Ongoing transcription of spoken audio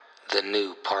The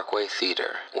new Parkway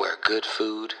Theater, where good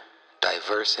food,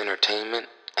 diverse entertainment,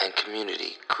 and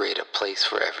community create a place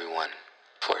for everyone.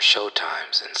 For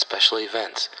showtimes and special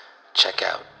events, check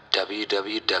out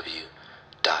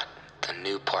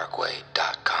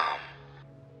www.thenewparkway.com.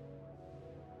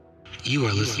 You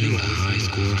are listening to High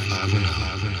Score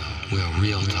 510, where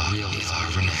real talk is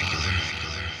our vernacular.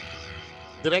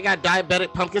 Do they got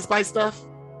diabetic pumpkin spice stuff?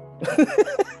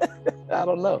 I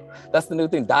don't know. That's the new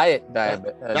thing. Diet.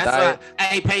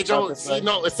 Hey, Pedro,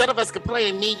 instead of us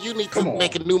complaining, you need to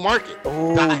make a new market.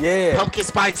 Oh, yeah. Pumpkin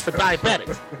spice for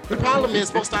diabetics. The problem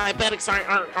is most diabetics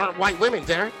aren't white women,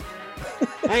 Derek.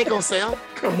 I ain't gonna sell.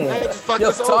 Come on. I ain't just fucked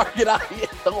Yo, this target out here.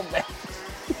 Don't matter.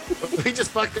 We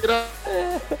just fucked it up.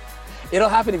 It'll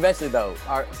happen eventually, though.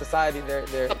 Our society,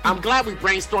 they're. I'm glad we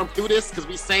brainstormed through this because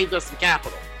we saved us some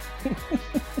capital.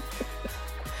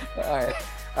 All right.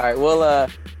 Well,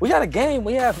 we got a game.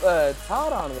 We have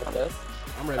Todd on with us.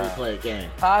 I'm ready to play a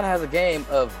game. Todd has a game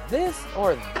of this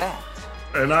or that.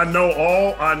 And I know,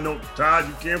 Todd,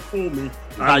 you can't fool me.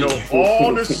 I know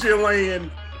all the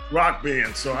Chilean rock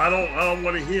bands, so I don't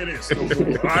want to hear this no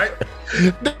more, all right?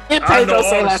 Did Pedro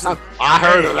say last time? I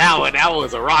heard of that one. That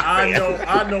was a rock band.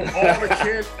 I know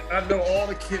all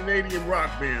the Canadian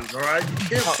rock bands, all right? You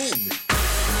can't fool me.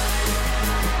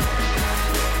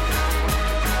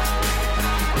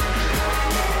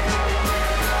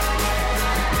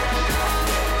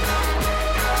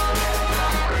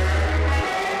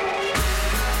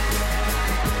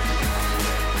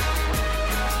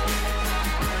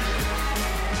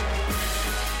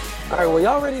 All right, well,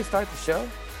 y'all ready to start the show?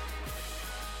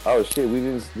 Oh shit,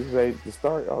 this is ready to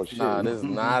start? Oh shit. No, this is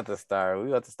not the start. We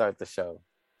got to start the show.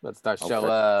 Let's start the show.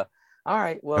 Okay. All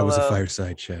right, well. That was a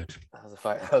fireside chat. That was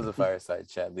a fireside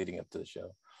chat leading up to the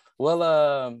show.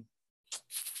 Well,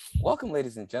 welcome,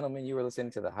 ladies and gentlemen. You were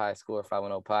listening to the High Score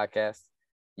 510 podcast.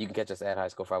 You can catch us at High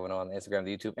Score 510 on the Instagram,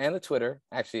 the YouTube, and the Twitter.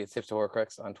 Actually, it's Hipster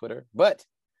Horcrux on Twitter, but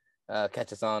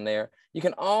catch us on there. You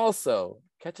can also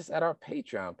catch us at our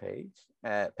Patreon page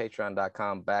at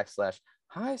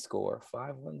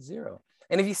patreon.com/highscore510.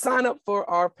 And if you sign up for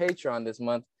our Patreon this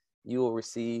month, you will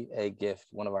receive a gift,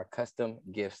 one of our custom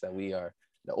gifts that the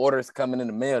order's coming in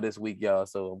the mail this week, y'all.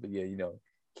 So, yeah,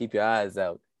 keep your eyes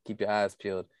out, keep your eyes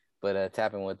peeled, but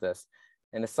tap in with us.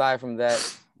 And aside from that,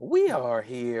 we are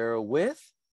here with.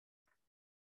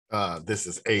 This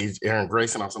is Aaron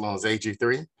Grayson, also known as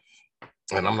AG3.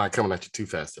 And I'm not coming at you too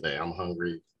fast today. I'm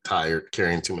hungry, tired,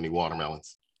 carrying too many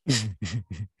watermelons.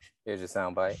 Here's your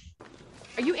soundbite.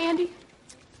 Are you Andy?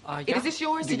 Yeah. Is this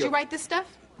yours? Did you write this stuff?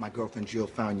 My girlfriend Jill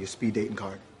found your speed dating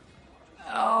card.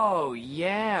 Oh,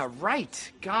 yeah,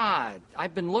 right. God,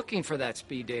 I've been looking for that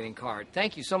speed dating card.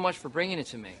 Thank you so much for bringing it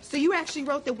to me. So you actually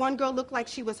wrote that one girl looked like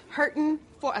she was hurting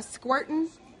for a squirtin'?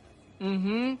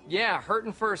 Mm-hmm. Yeah,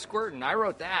 hurting for a squirtin'. I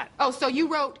wrote that. Oh, so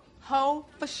you wrote hoe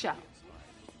for show.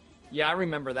 Yeah, I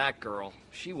remember that girl.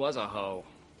 She was a hoe.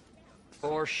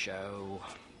 For show.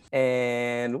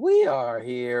 And we are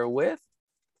here with.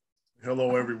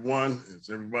 Hello, everyone. It's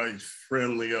everybody's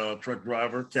friendly truck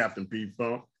driver, Captain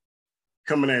P-Funk,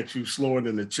 coming at you slower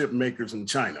than the chip makers in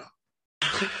China.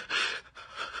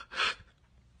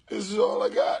 This is all I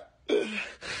got. This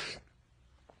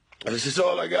is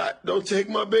all I got. Don't take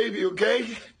my baby,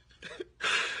 okay?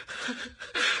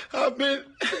 I've been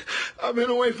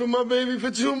away from my baby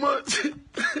for 2 months.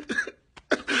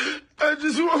 I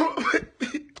just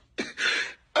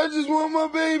want my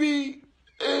baby.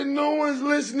 And no one's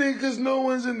listening because no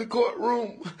one's in the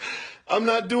courtroom. I'm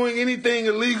not doing anything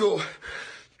illegal.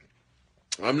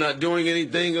 But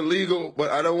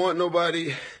I don't want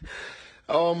nobody.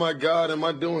 Oh my God, am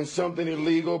I doing something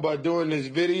illegal by doing this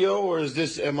video? Or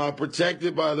am I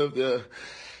protected by the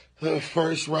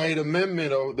First Right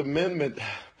Amendment or the amendment?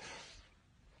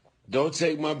 Don't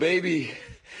take my baby.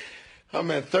 I'm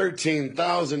at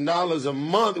 $13,000 a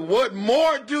month. What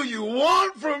more do you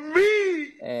want from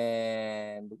me?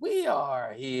 And we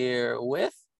are here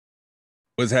with.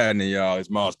 What's happening, y'all? It's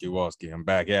Mosky Walski. I'm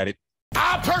back at it.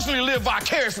 I personally live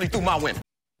vicariously through my women.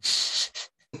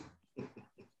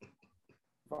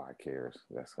 Vicarious.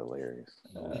 That's hilarious.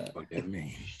 What that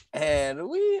mean? And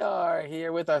we are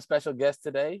here with our special guest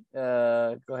today.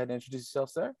 Go ahead and introduce yourself,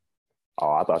 sir.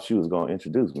 Oh, I thought she was going to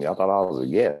introduce me. I thought I was a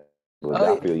guest.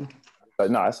 But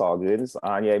no, it's all good. It's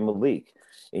Anya Malik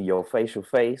in your facial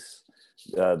face.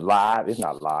 Live. It's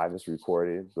not live. It's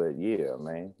recorded. But yeah,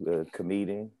 man, the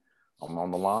comedian. I'm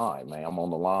on the line, man. I'm on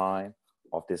the line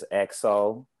off this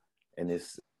XO and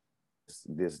this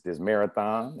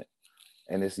marathon.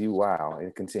 And it's you. Wow,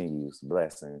 it continues.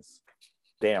 Blessings.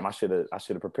 Damn, I should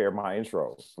have prepared my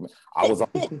intro. I was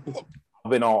I've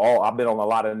been on a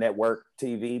lot of network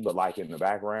TV, but like in the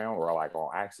background or like on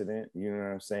accident, you know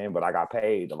what I'm saying? But I got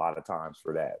paid a lot of times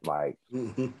for that. Like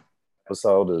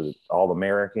episode of All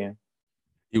American.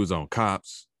 He was on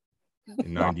Cops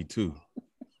in '92.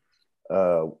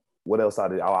 What else I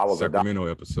did? I was Sacramento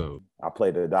episode. I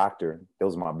played a doctor. It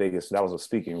was my biggest. That was a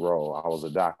speaking role. I was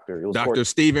a doctor. It was Dr.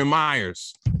 Stephen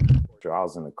Myers. I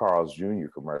was in the Carl's Jr.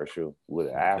 commercial with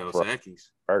an Afro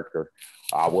Burger.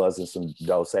 I was in some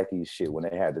Dos Equis shit when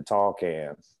they had the tall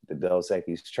cans, the Dos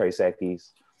Equis, Trace Equis,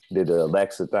 did the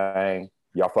Alexa thing.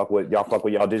 Y'all fuck with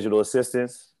y'all digital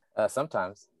assistants?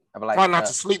 Sometimes. I'm like, try not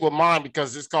to sleep with mine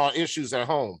because it's called issues at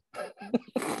home.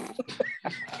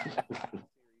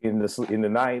 in the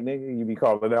night, nigga, you be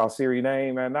calling out Siri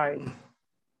name at night.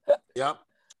 Yep.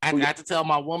 I had to tell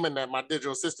my woman that my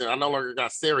digital assistant, I no longer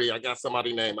got Siri. I got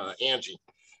somebody named Angie.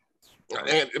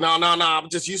 And no. I'm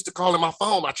just used to calling my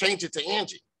phone. I changed it to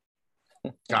Angie.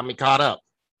 Got me caught up.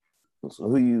 So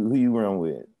who you run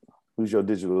with? Who's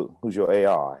your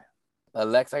AI?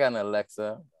 Alexa. I got an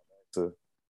Alexa.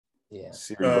 Yeah.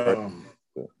 Siri.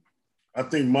 I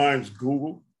think mine's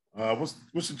Google. What's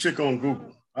the chick on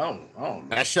Google? I don't know.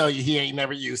 I show you he ain't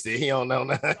never used it. He don't know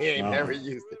nothing. He ain't never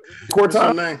used it.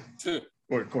 Cortana.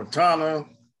 Cortana,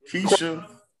 Keisha.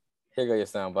 Here go your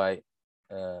soundbite,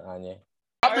 Anya.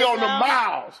 I be on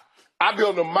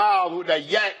the miles with that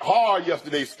yank hard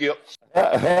yesterday, Skip.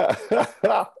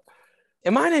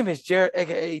 And my name is Jared,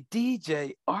 aka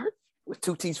DJ Art, with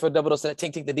 2 T's for double O. So that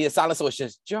tink the D is silent, so it's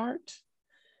just Jart.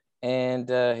 And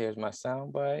here's my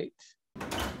soundbite.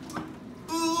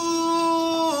 Ooh,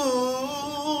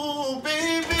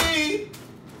 baby,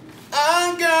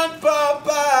 I got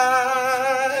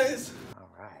Popeyes. All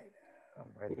right, I'm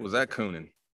ready. What was that cooning?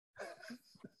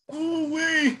 Ooh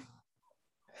wee.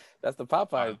 That's the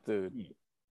Popeyes dude.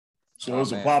 So it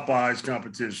was a Popeyes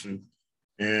competition,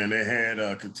 and they had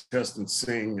contestants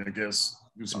sing, I guess,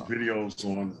 do some videos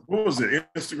on, what was it,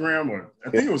 Instagram, or I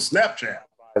think it was Snapchat.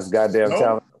 That's goddamn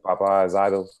talent. Popeyes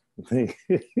Idol.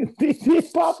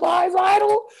 Popeyes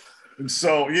Idol. And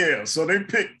so, yeah, so they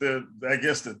picked the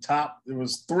top, there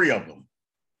was 3 of them.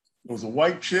 It was a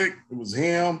white chick, it was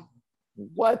him.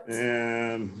 What?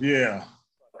 And yeah.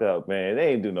 Up, man. They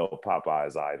ain't do no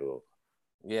Popeyes Idol.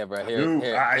 Yeah, bro.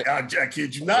 I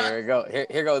kid you not. Here we go.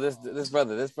 Here go. This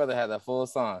brother had a full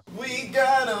song. We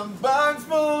got a box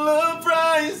full of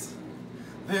fries.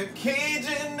 The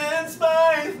Cajun and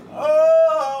spice. Oh.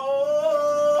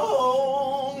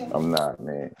 I'm not,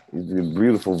 man. He's a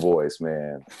beautiful voice,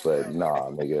 man. But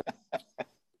nah, nigga.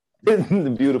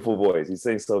 The beautiful voice. He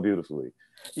sings so beautifully.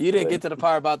 You didn't get to the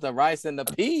part about the rice and the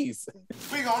peas.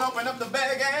 We gonna open up the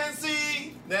bag and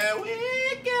see that we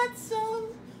got some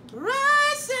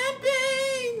rice and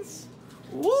beans.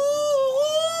 Woo!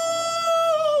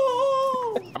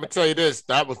 I'm gonna tell you this: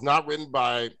 that was not written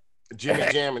by Jimmy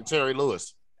Jam and Terry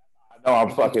Lewis. No,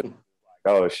 I'm fucking.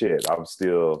 Oh shit! I'm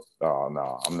still. Oh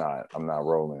no, I'm not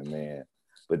rolling, man.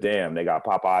 But damn, they got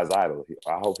Popeyes Idol.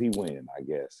 I hope he win. I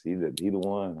guess he the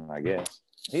one. I guess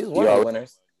he's one of the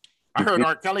winners. I heard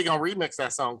R. Kelly gonna remix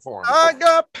that song for him. I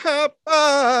got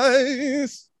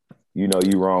Popeyes. You know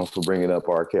you wrong for bringing up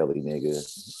R. Kelly,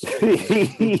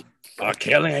 nigga. R.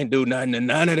 Kelly ain't do nothing to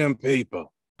none of them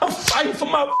people. I'm fighting for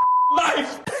my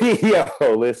life. Yo,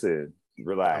 listen,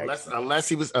 relax. Unless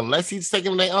he's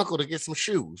taking their uncle to get some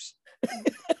shoes.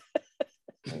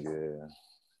 Yeah.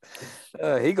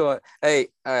 He going. Hey,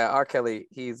 R. Kelly.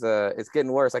 He's it's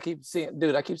getting worse. I keep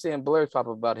seeing blurs pop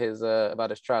up about his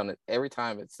trial, and every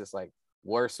time it's just like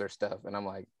worse or stuff. And I'm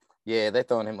like, yeah, they're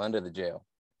throwing him under the jail.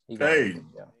 Hey,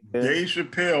 Dave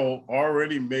Chappelle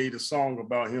already made a song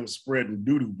about him spreading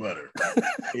doo-doo butter,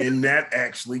 and that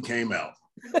actually came out.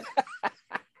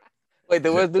 Wait,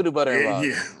 there was doo-doo butter involved.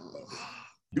 Yeah,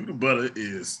 doo-doo butter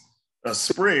is a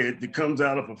spread that comes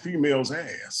out of a female's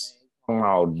ass.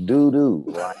 Oh, doo-doo.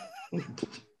 Like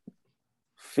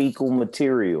fecal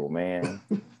material, man.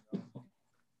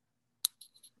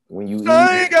 When you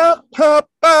I got Popeyes.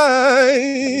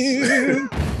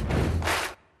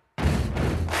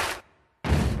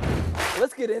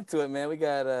 Let's get into it, man. We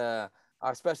got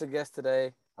our special guest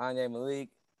today, Anya Malik.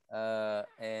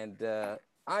 And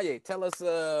Anya, tell us,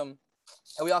 and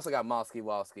we also got Malski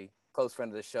Walski, close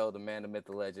friend of the show, the man, the myth,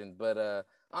 the legend. But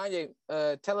Anya,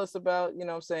 tell us about, you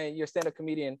know what I'm saying, you're a stand-up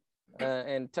comedian,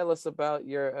 and tell us about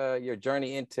your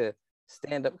journey into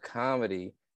stand-up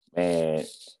comedy. Man,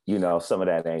 you know, some of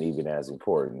that ain't even as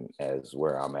important as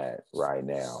where I'm at right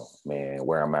now, man.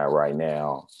 Where I'm at right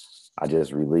now, I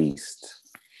just released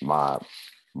my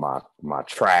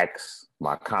tracks,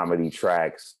 my comedy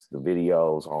tracks, the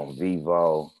videos on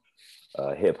Vivo,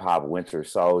 Hip Hop Winter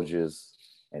Soldiers.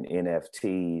 and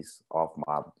NFTs off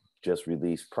my just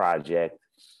released project.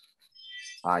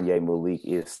 Anye Malik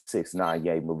is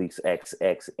 6'9", Malik's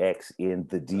XXX in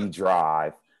the D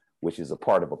Drive, which is a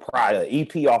part of a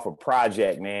EP off a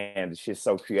project, man. The shit's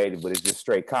so creative, but it's just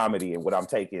straight comedy. And what I'm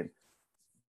taking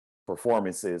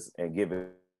performances and giving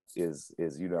is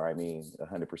you know what I mean,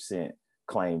 100%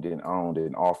 claimed and owned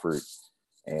and offered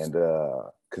and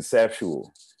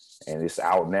conceptual. And it's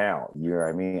out now. You know what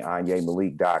I mean?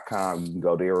 AnyeMalik.com. You can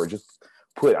go there or just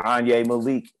put Anye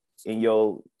Malik in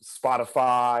your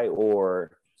Spotify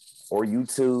or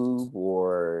YouTube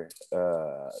or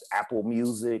Apple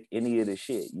Music, any of the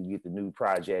shit. You get the new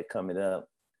project coming up.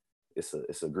 It's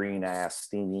a green ass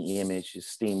steamy image. It's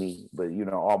steamy, but you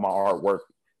know, all my artwork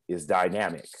is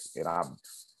dynamic, and I'm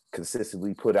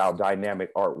consistently put out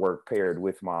dynamic artwork paired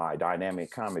with my dynamic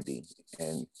comedy.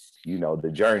 And you know,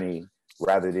 the journey,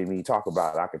 rather than me talk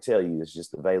about it, I could tell you it's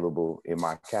just available in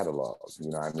my catalog.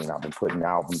 You know what I mean? I've been putting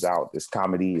albums out, this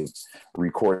comedy and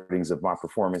recordings of my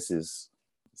performances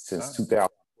since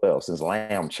 2012, since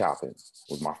Lamb Chopping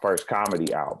was my first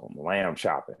comedy album, Lamb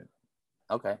Chopping.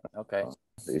 Okay.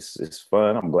 It's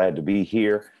fun. I'm glad to be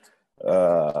here.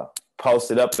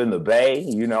 Posted up in the Bay,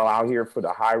 you know, out here for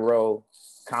the High Road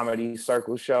Comedy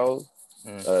Circle show.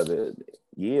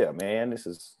 Yeah, man, this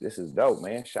is dope,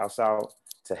 man. Shouts out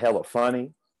to Hella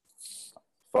Funny,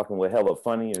 fucking with Hella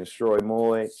Funny and Troy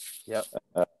Moy. Yep.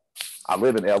 I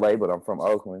live in LA, but I'm from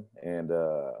Oakland, and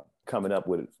coming up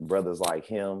with brothers like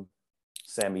him,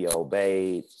 Sammy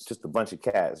Obeid, just a bunch of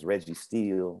cats, Reggie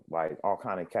Steele, like all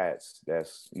kind of cats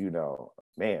that's, you know,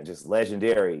 man, just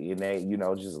legendary, and they, you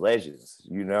know, just legends,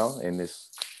 you know, and it's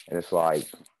like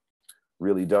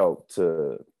really dope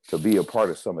to be a part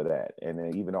of some of that. And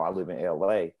then even though I live in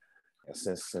LA, and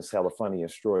since Hella Funny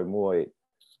and Stroy Moy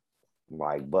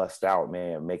like bust out,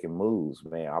 man, making moves,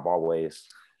 man, I've always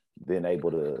been able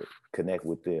to connect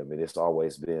with them, and it's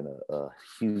always been a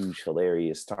huge,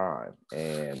 hilarious time.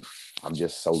 And I'm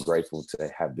just so grateful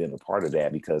to have been a part of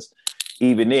that, because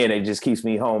even then it just keeps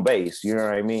me home base, you know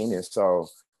what I mean? And so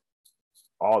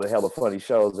all the Hella Funny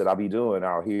shows that I'll be doing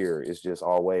out here is just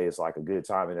always like a good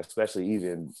time, and especially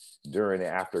even during and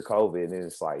after COVID, and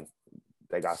it's like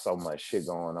they got so much shit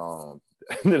going on.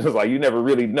 It's like you never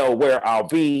really know where I'll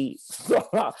be. So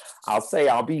I'll say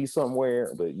I'll be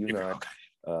somewhere, but you know,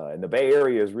 and the Bay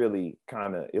Area is really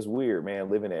kind of, it's weird, man.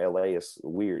 Living in LA is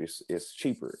weird. It's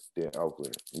cheaper than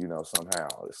Oakland, you know, somehow.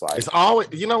 It's like, it's always,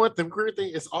 you know what, the weird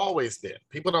thing, it's always been.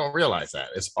 People don't realize that.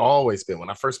 It's always been. When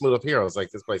I first moved up here, I was like,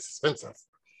 this place is expensive.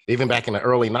 Even back in the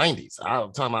early 90s.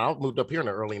 I moved up here in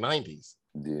the early 90s.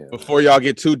 Yeah. Before y'all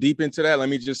get too deep into that, let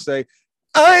me just say,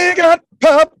 I ain't got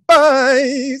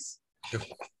Popeyes.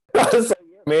 So,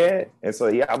 man. And so,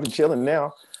 yeah, I've been chilling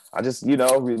now. I just, you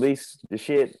know, released the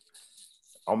shit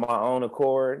on my own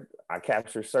accord. I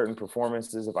capture certain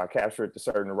performances. If I capture it the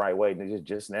certain right way, and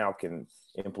just now can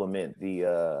implement the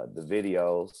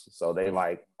videos. So they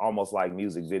like almost like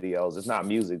music videos. It's not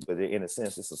music, but in a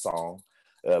sense, it's a song.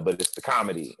 But it's the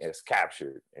comedy and it's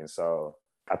captured. And so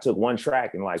I took one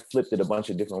track and like flipped it a bunch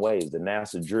of different ways. The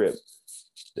NASA drip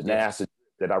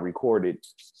that I recorded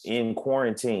in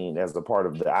quarantine as a part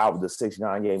of the album, the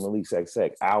 6'9" Malik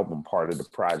XX album part of the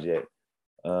project.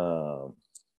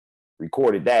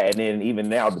 Recorded that, and then even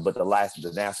now, but the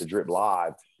NASA drip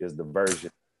live is the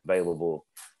version available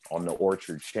on the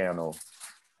Orchard channel,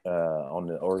 on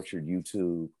the Orchard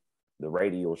YouTube, the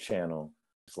radio channel.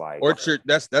 It's like Orchard.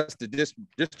 That's the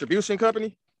distribution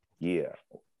company. Yeah,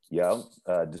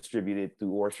 distributed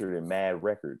through Orchard and Mad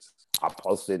Records. I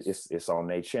posted it's on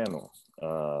their channel,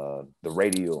 the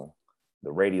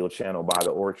radio channel by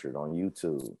the Orchard on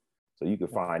YouTube. So you can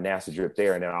find NASA drip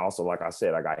there. And then also, like I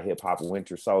said, I got Hip Hop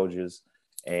Winter Soldiers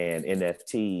and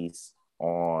NFTs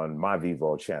on my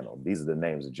Vivo channel. These are the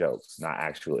names of jokes, not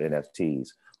actual NFTs.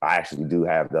 I actually do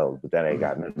have those, but that ain't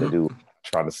got nothing to do with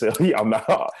trying to sell you. I'm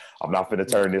not going to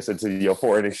turn this into your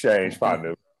foreign exchange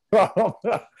partner.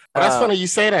 That's funny you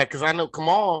say that, because I know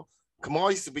Kamal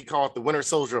used to be called the Winter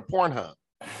Soldier of Pornhub.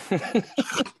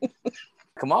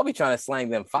 Kamal be trying to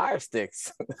slang them fire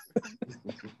sticks.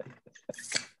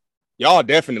 Y'all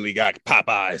definitely got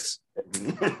Popeyes.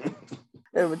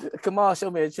 Kamal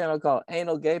showed me a channel called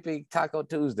Anal Gaping Taco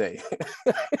Tuesday.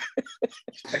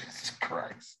 Jesus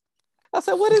Christ. I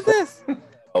said, what is this?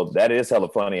 Oh, that is hella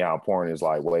funny how porn is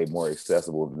like way more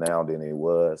accessible now than it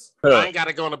was. I ain't got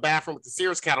to go in the bathroom with the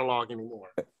Sears catalog anymore.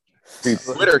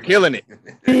 Twitter killing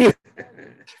it.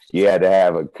 You had to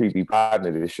have a creepy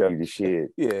partner to show you the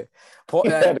shit.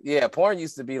 Yeah, porn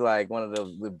used to be like one of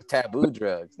the taboo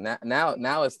drugs. Now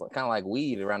it's kind of like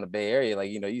weed around the Bay Area.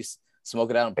 Like, you know, you smoke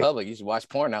it out in public. You should watch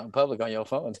porn out in public on your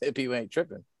phone. People ain't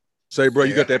tripping. Say, bro,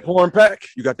 you got that porn pack?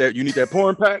 You got that? You need that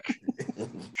porn pack?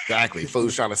 Exactly.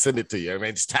 Fool's trying to send it to you. I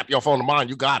mean, just tap your phone to mine.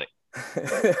 You got it.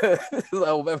 It's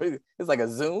like a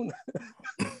Zune.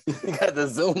 You got the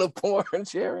Zune of porn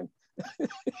sharing.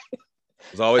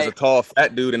 There's always a tall,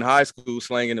 fat dude in high school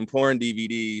slanging them porn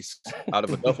DVDs out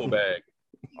of a duffel bag.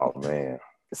 Oh, man.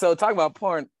 So talk about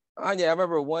porn. Anya, I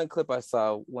remember one clip I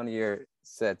saw, one of your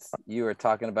sets. You were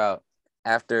talking about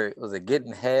after, was it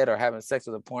getting head or having sex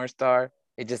with a porn star?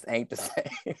 It just ain't the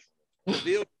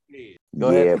same. Go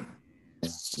ahead.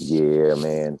 Yeah,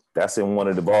 man. That's in one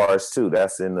of the bars too.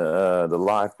 That's in the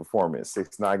live performance.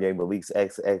 6ix9ine gave Malik's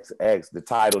XXX, the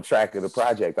title track of the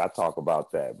project. I talk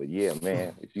about that. But yeah,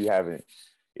 man, if you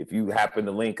happen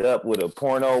to link up with a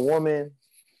porno woman,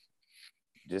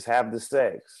 just have the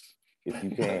sex if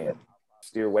you can.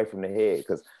 Steer away from the head,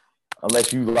 because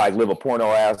unless you like live a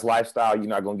porno ass lifestyle, you're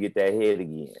not gonna get that head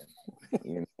again.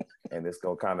 You know? And it's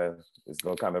gonna kind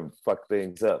of fuck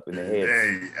things up in the head.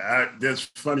 Hey, that's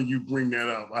funny you bring that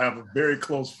up. I have a very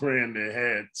close friend that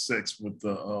had sex with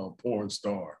the porn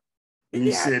star, and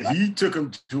he said he took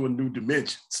him to a new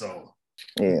dimension. So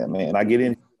yeah, man, I get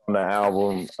in on the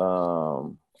album,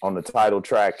 on the title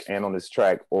track and on this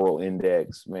track, Oral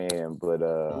Index, man. But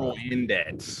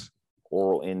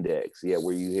Oral Index, yeah,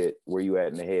 where you at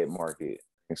in the head market.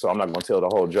 And so I'm not gonna tell the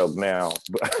whole joke now.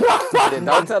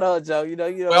 Don't tell the whole joke. You know.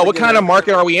 Well, what kind of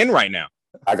market are we in right now?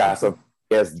 I got some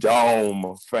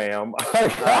dome, fam.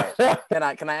 Right.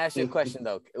 Can I ask you a question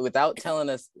though? Without telling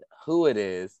us who it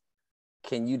is,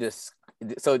 can you just?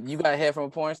 So you got a head from a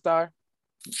porn star?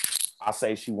 I'll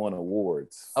say she won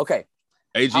awards. Okay.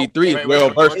 AG3 is well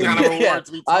versed in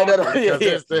this. I know.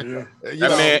 That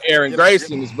man Aaron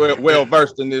Grayson is well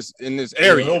versed in this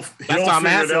area. That's why I'm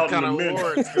asking what kind of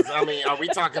awards. Because I mean, are we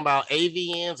talking about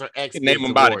AVNs or XBiz name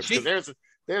them by awards? Because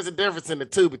there's a difference in the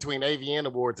two between AVN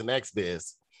awards and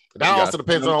XBiz. That also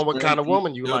depends on what kind of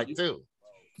woman you like too.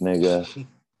 Nigga.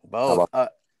 Both.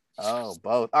 Both.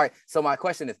 All right. So my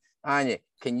question is, Anya,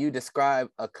 can you describe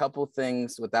a couple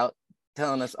things without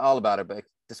telling us all about it, but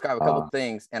describe a couple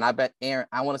things, and I bet Aaron.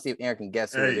 I want to see if Aaron can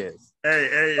guess who it is.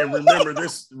 Hey, and remember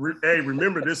this.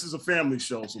 Remember this is a family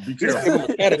show, so be careful.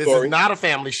 This is not a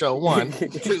family show. 1,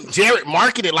 2. Jared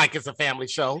marketed like it's a family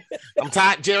show. I'm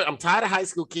tired, Jared. I'm tired of high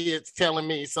school kids telling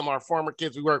me, some of our former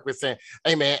kids we work with, saying,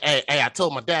 "Hey man, hey, I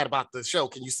told my dad about the show.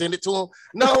 Can you send it to him?"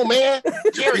 No, man.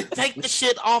 Jared, take the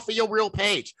shit off of your real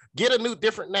page. Get a new,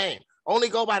 different name. Only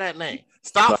go by that name.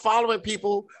 Stop following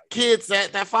kids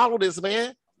that follow this,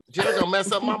 man. Jared gonna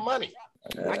mess up my money.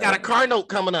 I got a car note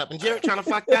coming up, and Jared trying to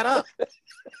fuck that up.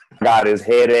 Got his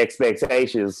head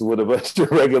expectations with a bunch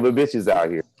of regular bitches out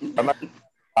here. I'm not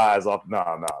eyes off.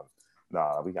 No.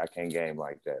 I can't game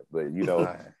like that. But you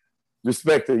know,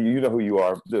 respect to you. You know who you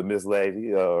are, the Miss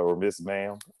Lady or Miss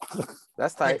Ma'am.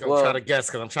 That's tight. I'm trying to guess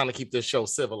because I'm trying to keep this show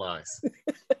civilized.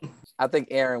 I think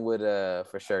Aaron would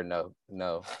for sure know.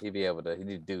 No, he'd be able to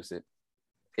deduce it.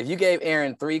 If you gave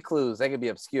Aaron 3 clues, they could be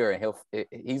obscure, and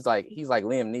he's like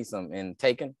Liam Neeson in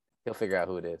Taken. He'll figure out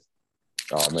who it is.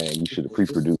 Oh man, you should have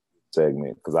pre-produced the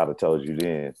segment, because I'd have told you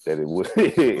then that it would.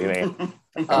 It ain't.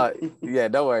 Yeah,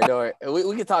 don't worry.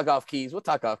 We can talk off keys. We'll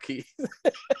talk off keys.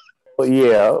 But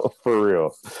yeah, for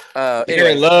real.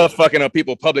 Aaron love fucking up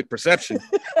people's public perception.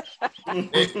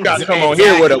 You got to come on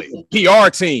here with a PR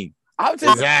team. I was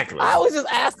just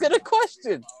asking a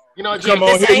question. You know, come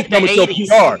on here, you come with your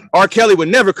PR. R. Kelly would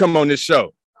never come on this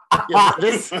show.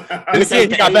 This he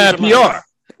got bad PR.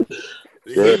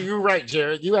 You're right,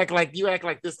 Jared. You act like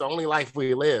this the only life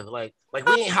we live. Like we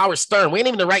ain't Howard Stern. We ain't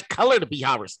even the right color to be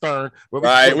Howard Stern. We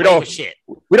don't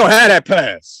have that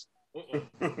pass.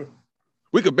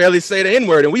 We could barely say the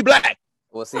N-word, and we black.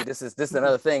 Well, see, this is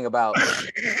another thing about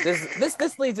this.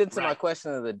 This leads into my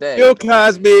question of the day. Bill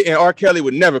Cosby and R. Kelly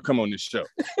would never come on this show.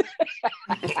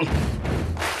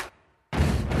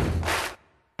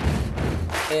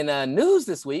 In news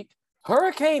this week,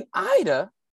 Hurricane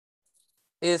Ida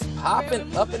is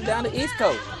popping up and down the East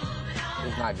Coast.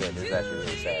 It's not good. It's actually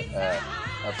really sad.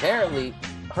 Apparently,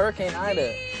 Hurricane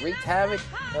Ida wreaked havoc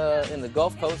in the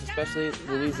Gulf Coast, especially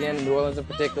Louisiana, New Orleans in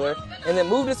particular, and then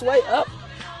moved its way up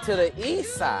to the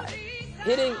east side,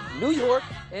 hitting New York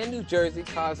and New Jersey,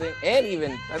 and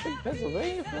even, I think,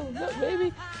 Pennsylvania,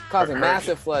 maybe, causing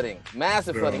massive flooding.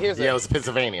 Massive flooding. It was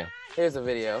Pennsylvania. Here's a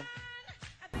video.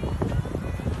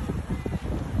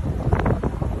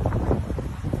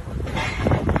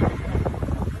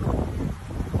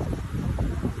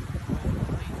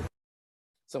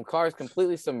 Some cars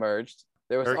completely submerged.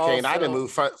 There was Hurricane Ida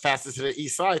moved faster to the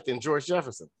east side than George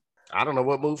Jefferson. I don't know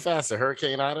what moved faster,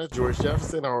 Hurricane Ida, George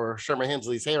Jefferson, or Sherman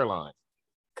Hemsley's hairline.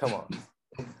 Come on.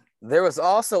 There was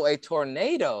also a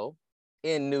tornado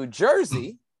in New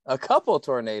Jersey, a couple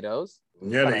tornadoes.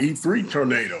 Yeah, the E3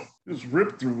 tornado. It was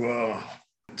ripped through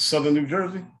southern New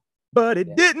Jersey. But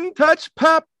it didn't touch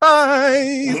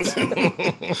Popeyes.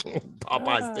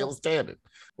 Popeye's still standing.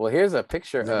 Well, here's a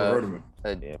picture Never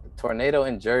of a tornado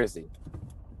in Jersey.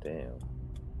 Damn.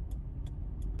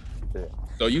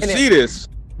 So you see this.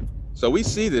 So we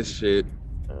see this shit.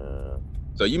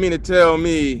 So you mean to tell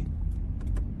me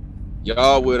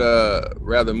y'all would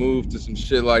rather move to some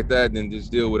shit like that than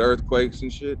just deal with earthquakes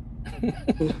and shit?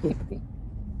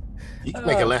 You can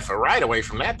make a left or right away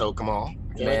from that, though. Come on.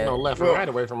 You make no left or right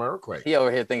away from an earthquake. He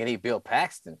over here thinking he Bill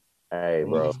Paxton. Hey,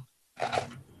 bro. Trying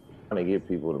to get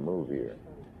people to move here.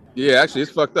 Yeah, actually,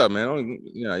 it's fucked up, man.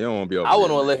 You don't want to be over I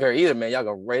wouldn't want to live here either, man. Y'all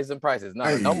gonna raise them prices. No,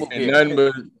 don't move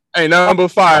here. Ain't nothing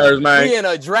but fires, man. We in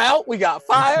a drought. We got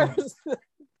fires.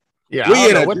 Yeah, we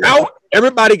in a drought.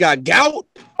 Everybody got gout.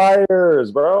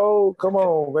 Fires, bro. Come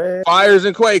on, man. Fires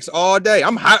and quakes all day.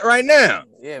 I'm hot right now.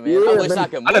 Yeah, man. I wish I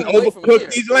could I done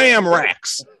overcooked these lamb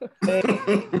racks.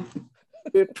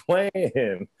 Good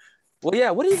plan. Well,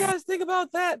 yeah. What do you guys think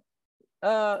about that?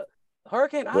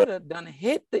 Hurricane Ida done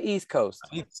hit the East Coast.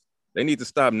 They need to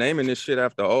stop naming this shit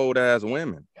after old ass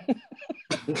women.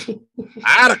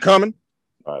 Ida coming.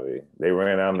 They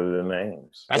ran out of the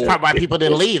names. That's probably why people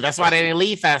didn't leave. That's why they didn't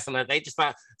leave fast enough. They just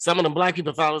thought some of them black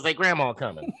people thought it was their grandma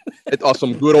coming. They thought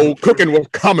some good old cooking was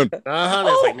coming.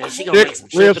 That's like, man, she gonna make some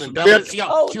chicken and doughnuts. She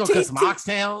gonna cook some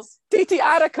oxtails. TT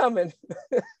Ida coming.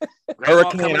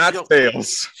 Hurricane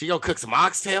oxtails. She gonna cook some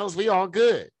oxtails. We all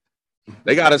good.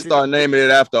 They gotta start naming it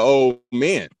after old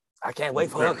men. I can't wait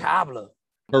for her cobbler.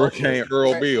 Hurricane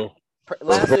Earl Bill.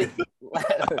 Last week.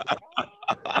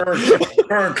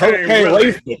 Hurricane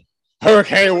Rayfoot.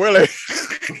 Hurricane Willie.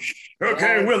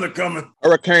 Hurricane Willie coming.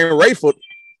 Hurricane Rayfoot.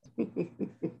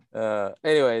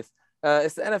 Anyways,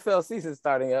 it's the NFL season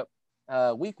starting up,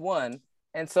 week 1,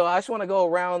 and so I just want to go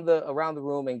around the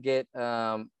room and get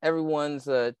everyone's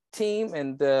team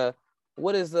and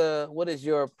what is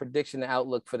your prediction and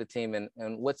outlook for the team, and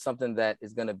what's something that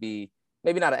is going to be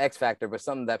maybe not an X factor, but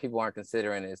something that people aren't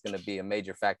considering is going to be a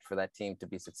major factor for that team to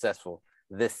be successful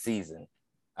this season.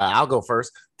 I'll go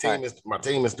first. My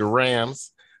team is the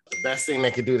Rams. The best thing they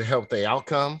could do to help their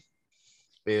outcome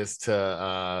is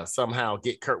to somehow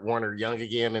get Kurt Warner young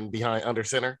again and behind under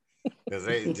center, because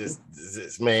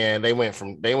they they went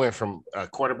from a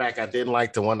quarterback I didn't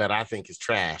like to one that I think is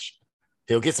trash.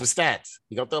 He'll get some stats.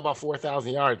 He's gonna throw about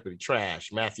 4,000 yards, but he's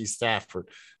trash. Matthew Stafford.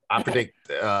 I predict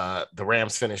the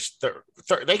Rams finish third.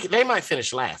 They might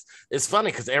finish last. It's funny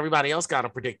because everybody else got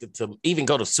them predicted to even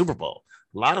go to Super Bowl.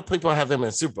 A lot of people have them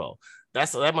in Super Bowl.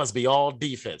 That must be all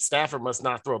defense. Stafford must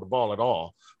not throw the ball at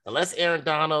all. Unless Aaron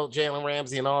Donald, Jalen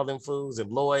Ramsey, and all them fools,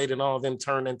 and Lloyd and all of them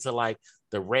turn into like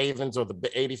the Ravens or the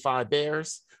 85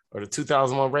 Bears or the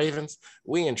 2001 Ravens,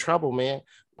 we in trouble, man.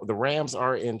 The Rams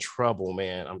are in trouble,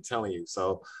 man. I'm telling you.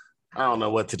 So I don't know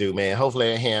what to do, man. Hopefully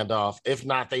they hand off. If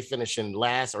not, they finish in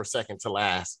last or second to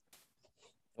last.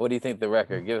 What do you think the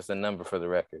record? Give us a number for the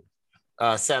record.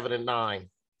 7-9.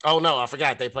 Oh no, I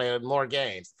forgot they play more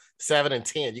games.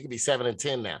 7-10. You can be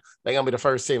 7-10 now. They're gonna be the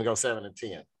first team to go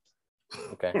 7-10.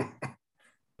 Okay.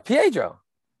 Pietro,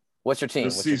 what's your team?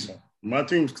 My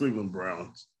team's Cleveland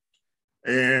Browns,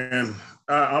 and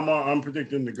I'm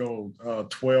predicting to go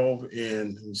 12.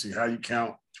 And let me see how you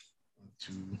count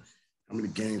to how many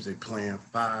games they playing.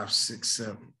 5, 6,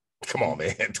 7. Come on,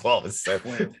 man. 12 and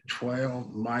 7.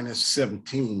 12 minus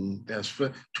 17. That's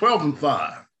 12 and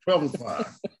 5. 12 and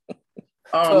 5.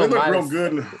 They look real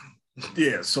good.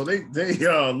 Yeah, so they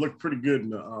look pretty good in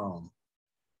the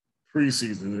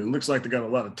preseason. It looks like they got a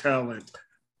lot of talent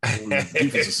on the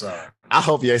defensive side. I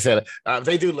hope you said it.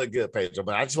 They do look good, Pedro,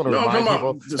 but I just want to remind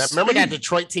people that remember that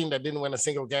Detroit team that didn't win a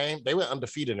single game? They went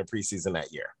undefeated in the preseason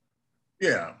that year.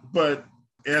 Yeah, but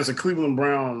as a Cleveland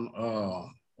Brown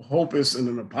hopist and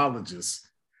an apologist,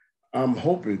 I'm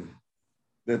hoping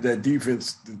that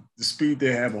defense, the speed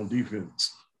they have on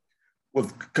defense,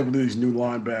 with a couple of these new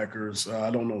linebackers,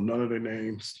 I don't know none of their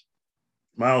names.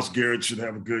 Myles Garrett should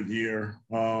have a good year.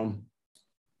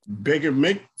 Baker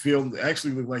Mayfield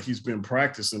actually looked like he's been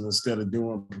practicing instead of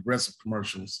doing progressive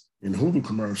commercials and Hulu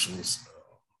commercials.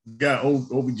 Got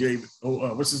old OBJ,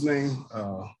 what's his name?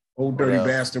 Old dirty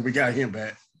bastard. We got him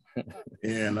back,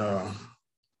 and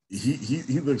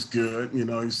he looks good. You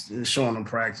know, he's showing him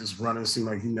practice running. Seemed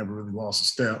like he never really lost a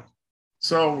step.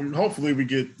 So hopefully we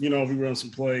get, we run some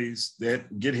plays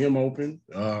that get him open.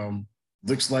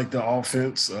 Looks like the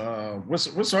offense.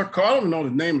 What's our call? I don't even know the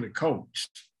name of the coach.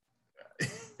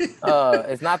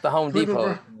 It's not the Home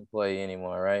Cleveland Depot employee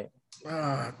anymore, right?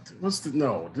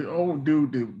 The old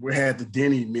dude that had the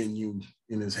Denny menu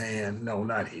in his hand. No,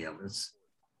 not him.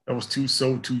 That was 2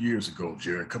 years ago,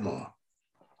 Jared. Come on.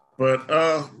 But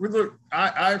I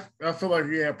feel like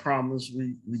we had promise.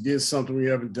 We did something we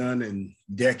haven't done in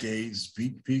decades.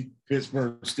 Beat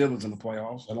Pittsburgh Steelers in the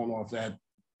playoffs. I don't know if that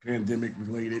pandemic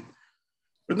related,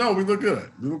 but no, we look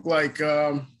good. We look like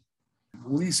at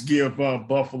least give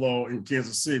Buffalo and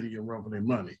Kansas City a run for their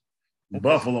money.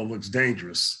 Buffalo looks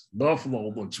dangerous. Buffalo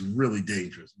looks really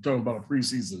dangerous. I'm talking about a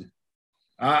preseason.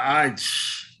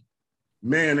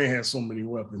 Man, they had so many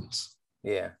weapons.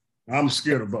 Yeah. I'm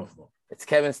scared of Buffalo. It's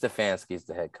Kevin Stefanski's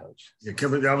the head coach. Yeah,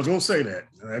 Kevin, I was going to say that.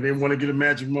 I didn't want to get a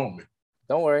magic moment.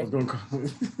 Don't worry.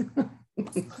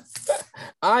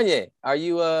 Anya, are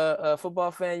you a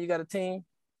football fan? You got a team?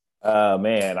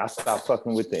 Man, I stopped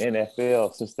fucking with the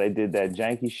NFL since they did that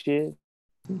janky shit.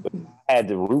 But I had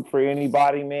to root for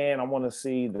anybody, man. I want to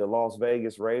see the Las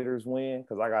Vegas Raiders win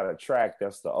because I got a track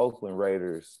that's the Oakland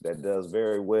Raiders that does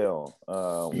very well.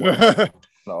 The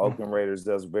Oakland Raiders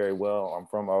does very well. I'm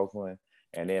from Oakland.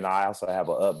 And then I also have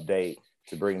an update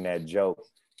to bring that joke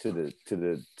to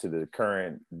the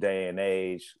current day and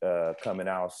age coming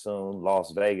out soon.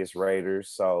 Las Vegas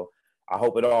Raiders. So I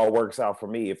hope it all works out for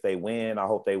me. If they win, I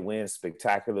hope they win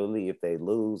spectacularly. If they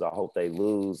lose, I hope they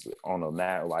lose on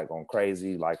on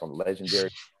crazy, like on legendary.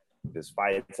 Just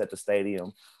fights at the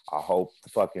stadium. I hope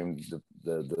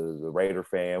the Raider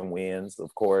fan wins,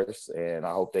 of course, and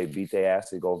I hope they beat their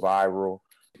ass and go viral.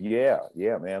 Yeah,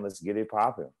 man, let's get it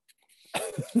popping.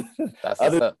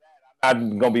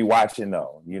 I'm gonna be watching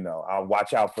though. I'll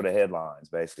watch out for the headlines.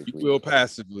 Basically, you will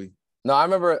passively. No, I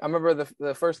remember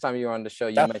the first time you were on the show.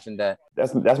 You mentioned that.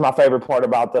 That's my favorite part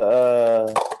about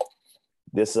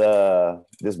this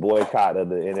boycott of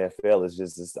the NFL is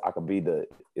just I could be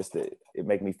it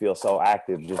make me feel so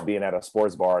active just being at a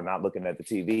sports bar and not looking at the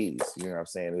TVs. You know what I'm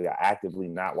saying? We are actively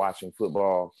not watching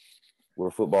football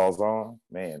where football's on.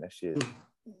 Man, that shit.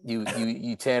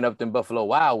 You tearing up them Buffalo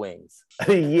Wild Wings.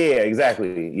 Yeah,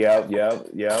 exactly. Yep.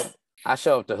 I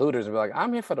show up to Hooters and be like,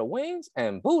 I'm here for the wings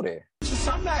and booty.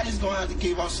 Somebody's gonna have to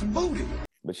give us some booty.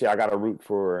 But yeah, I gotta root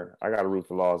for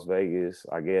Las Vegas,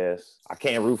 I guess. I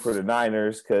can't root for the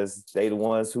Niners because they the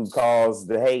ones who caused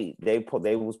the hate. They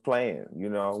was playing,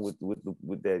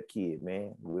 with that kid,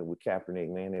 man, with Kaepernick,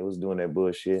 man. They was doing that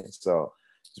bullshit. So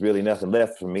there's really nothing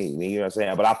left for me. You know what I'm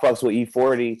saying? But I fucks with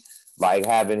E40. Like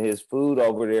having his food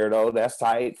over there, though, that's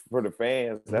tight for the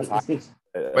fans. That's tight.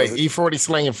 Wait, E40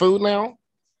 slinging food now?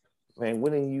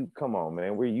 Man, come on,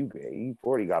 man? Where you get?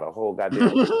 E40 got a whole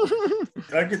goddamn.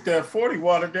 I get that 40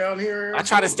 water down here. I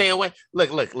try to stay away.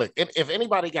 Look. If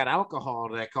anybody got alcohol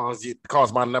that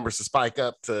cause my numbers to spike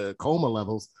up to coma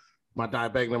levels, my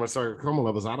diabetic numbers to coma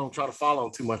levels, I don't try to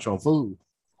follow too much on food.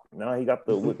 No, he got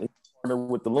with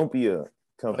the Lumpia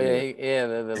company. Yeah,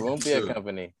 the Lumpia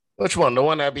company. Which one? The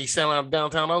one that be selling out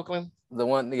downtown Oakland? The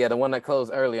one that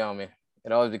closed early on me.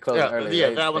 It always be closing early.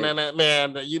 Yeah, that one. And that,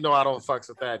 man, I don't fucks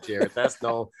with that, Jared. That's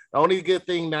the only good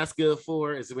thing that's good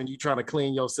for is when you try to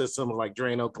clean your system, like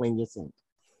Drano clean your sink.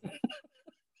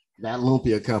 That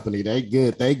Lumpia company, they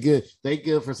good. They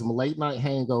good for some late night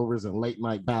hangovers and late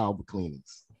night bowel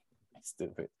cleanings.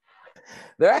 Stupid.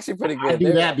 They're actually pretty good. I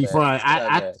do that before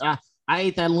I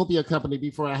ate that Lumpia company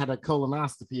before I had a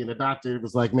colonoscopy, and the doctor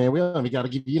was like, "Man, we got to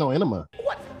give you enema."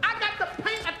 What? I got to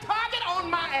paint a target on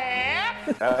my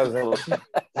ass. All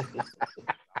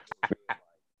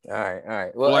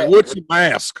right. Well, like, what's your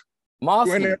mask?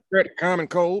 Mossy. You in there at Common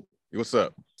Cold? What's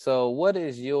up? So, what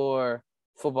is your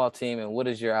football team, and what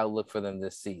is your outlook for them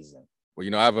this season?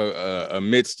 Well, I have a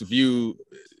mixed view.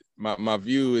 My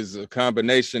view is a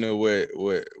combination of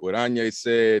what Anya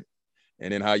said.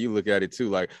 And then how you look at it too.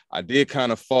 Like I did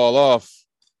kind of fall off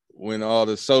when all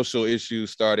the social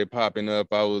issues started popping up.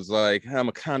 I was like, I'm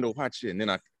gonna kind of watch it, and then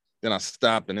I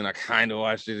stopped, and then I kind of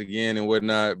watched it again and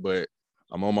whatnot. But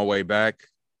I'm on my way back,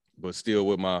 but still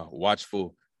with my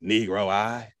watchful Negro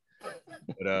eye.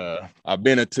 But I've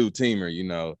been a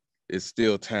two-teamer. It's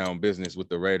still town business with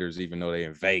the Raiders, even though they're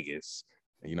in Vegas.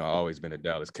 And, I've always been a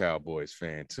Dallas Cowboys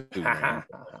fan too. Man.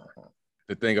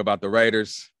 The thing about the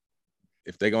Raiders.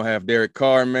 If they're gonna have Derek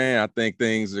Carr, man, I think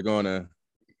things are gonna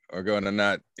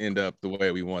not end up the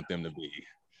way we want them to be.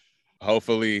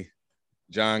 Hopefully,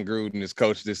 John Gruden has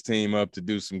coached this team up to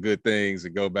do some good things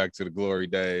and go back to the glory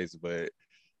days. But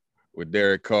with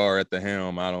Derek Carr at the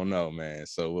helm, I don't know, man.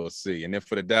 So we'll see. And then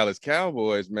for the Dallas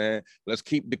Cowboys, man, let's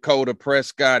keep Dakota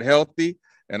Prescott healthy,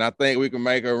 and I think we can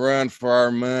make a run for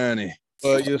our money.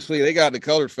 But you see, they got the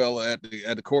colored fella at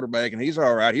the quarterback, and he's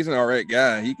all right. He's an all right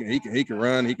guy. He can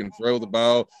run. He can throw the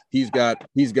ball. He's got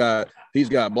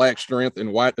black strength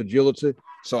and white agility.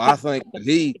 So I think that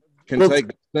he can take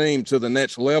the team to the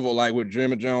next level, like with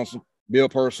Jimmy Johnson, Bill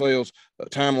Parcells,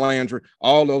 Tom Landry,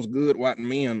 all those good white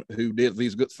men who did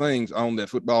these good things on that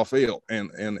football field.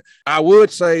 And I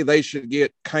would say they should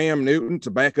get Cam Newton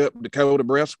to back up Dakota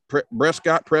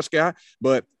Prescott.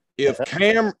 But if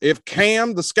Cameron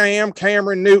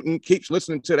Newton keeps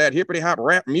listening to that hippity hop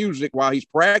rap music while he's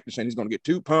practicing, he's going to get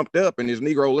too pumped up and his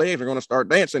Negro legs are going to start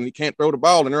dancing. And he can't throw the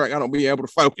ball and they're not going to be able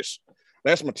to focus.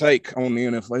 That's my take on the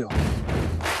NFL.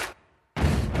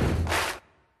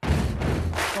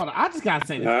 I just gotta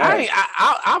say this. Right.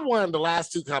 I won the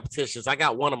last two competitions. I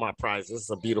got one of my prizes. It's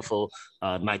a beautiful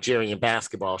Nigerian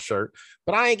basketball shirt,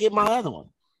 but I ain't get my other one.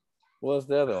 What's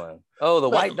the other one? Oh, the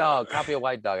White Dog. Copy of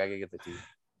White Dog. I gotta get that to you.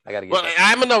 I gotta get. Well,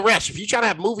 I'm in no rush. If you try to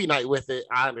have movie night with it,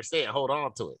 I understand. Hold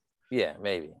on to it. Yeah,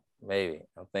 maybe.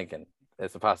 I'm thinking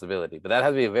it's a possibility, but that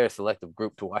has to be a very selective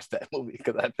group to watch that movie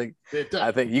because I think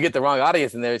you get the wrong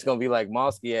audience in there. It's gonna be like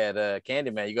Mosky at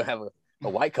Candyman. You're gonna have a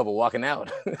white couple walking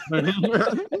out.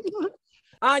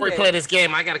 Before we play this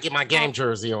game, I got to get my game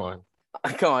jersey on.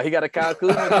 Come on, he got a Kyle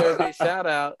Kuzma jersey. Shout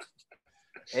out.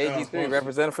 AG3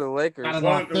 representing for the Lakers. Got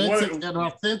an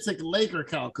authentic Laker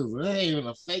Kyle Kuzma. That ain't even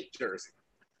a fake jersey.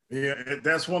 Yeah,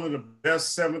 that's one of the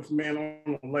best seventh men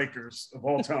on the Lakers of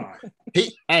all time.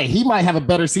 He might have a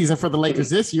better season for the Lakers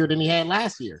this year than he had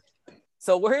last year.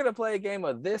 So we're here to play a game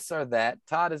of this or that.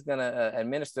 Todd is going to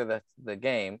administer the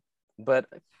game. But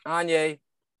Anye,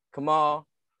 Kamal,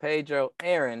 Pedro,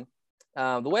 Aaron,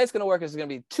 the way it's going to work is it's going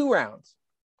to be 2 rounds.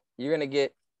 You're going to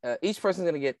get, each person's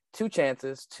going to get 2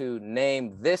 chances to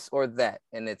name this or that.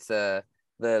 And it's the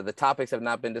topics have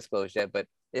not been disclosed yet, but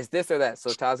it's this or that. So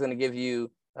Todd's going to give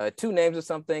you 2 names of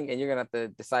something, and you're going to have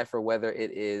to decipher whether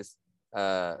it is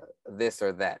this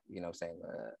or that. You know what I'm saying?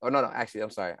 No, actually, I'm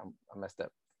sorry. I messed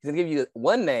up. He's going to give you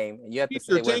 1 name, and you have to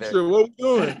say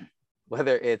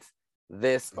whether it's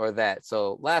this or that.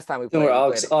 So last time we played,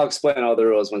 I'll explain all the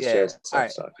rules once Jared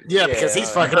starts talking. Yeah, because he's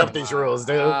fucking up these rules,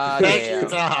 dude. Thank you,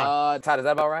 Todd. Todd, is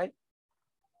that about right?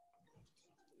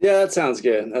 Yeah, that sounds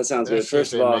good. Good.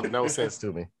 First of all, make no sense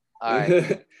to me. All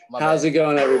right. How's it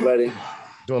going, everybody?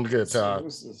 Doing good, Todd.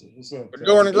 What's up,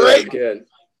 doing great. Good.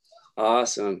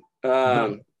 Awesome.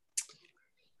 I'm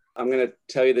going to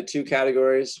tell you the 2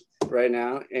 categories right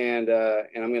now, and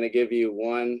I'm going to give you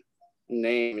 1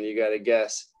 name, and you got to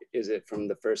guess. Is it from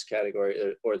the first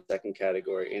category or the second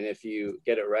category? And if you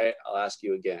get it right, I'll ask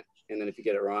you again. And then if you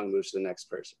get it wrong, move to the next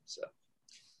person. So,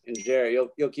 and Jerry,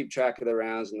 you'll keep track of the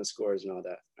rounds and the scores and all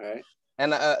that. All right.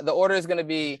 And the order is going to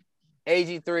be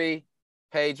AG3,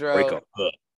 Pedro,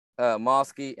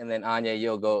 Mosky, and then Anya.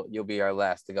 You'll be our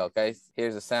last to go. Okay.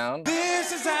 Here's the sound.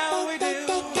 This is how we do it.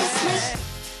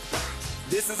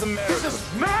 This is America. This is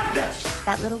madness.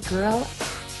 That little girl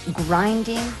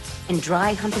grinding and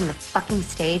dry humping the fucking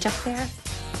stage up there.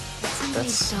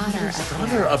 That's somebody's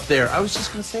daughter up there. I was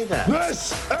just gonna say that.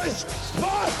 This is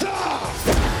Sparta!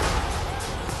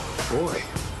 Boy,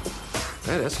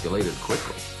 that escalated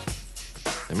quickly.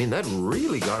 I mean, that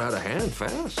really got out of hand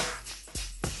fast.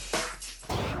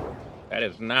 That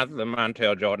is not the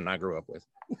Montel Jordan I grew up with.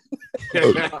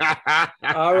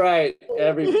 All right,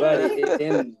 everybody,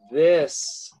 in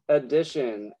this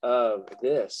edition of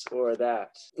This or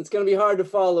That, it's going to be hard to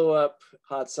follow up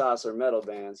Hot Sauce or metal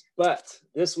bands, but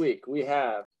this week we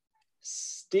have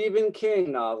Stephen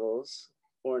King novels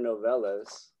or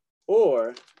novellas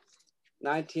or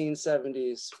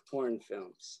 1970s porn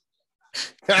films.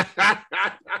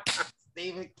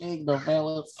 Stephen King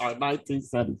novellas or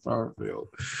 1970s porn films.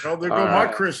 Oh, there go my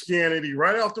Christianity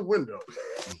right out the window.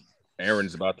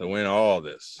 Aaron's about to win all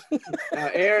this.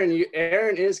 Aaron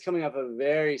is coming off a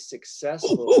very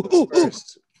successful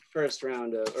first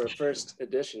round of, or first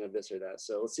edition of This or That.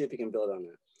 So let's see if he can build on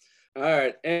that. All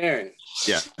right, Aaron.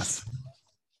 Yes.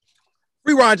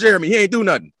 Rewind Jeremy. He ain't do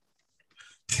nothing.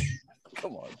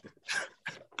 Come on.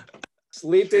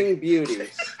 Sleeping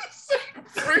Beauties.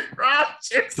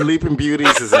 Sleeping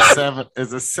Beauties is a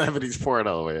 70s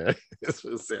porno, man. This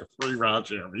was said Free Ron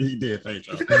Jeremy. He did, thank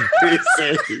you. He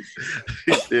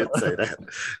did say that.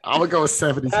 I'm gonna go with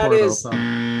 70s porno.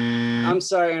 I'm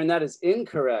sorry, Aaron, that is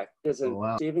incorrect. There's a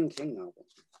Stephen King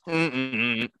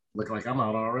novel. Look like I'm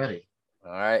out already.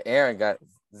 All right, Aaron got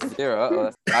 0.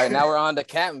 All right, now we're on to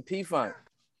Captain P-Funk.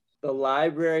 The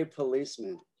Library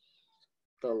Policeman.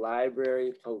 The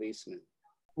Library Policeman.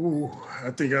 Ooh,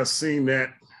 I think I've seen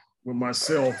that with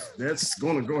myself. That's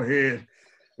going to go ahead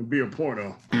and be a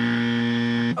porno.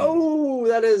 Oh,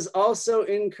 that is also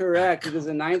incorrect. It is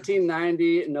a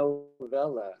 1990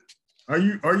 novella. Are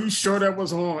you sure that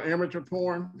was on amateur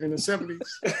porn in the 70s?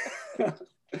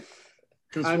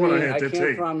 Because I mean, I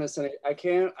can't promise any.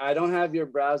 I don't have your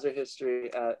browser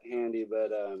history handy,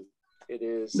 but it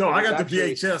is. No, I got the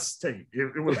VHS tape.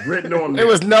 It was written on there. It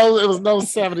was no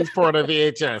 70s porn of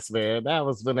VHS, man. That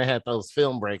was when they had those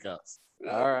film breakups.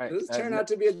 All right. This turned out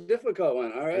to be a difficult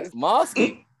one. All right.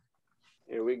 Mosky.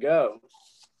 Here we go.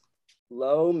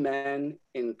 Low men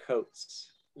in coats.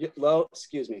 Low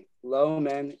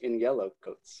men in yellow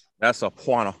coats. That's a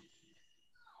porno.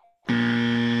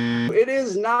 It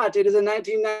is not. It is a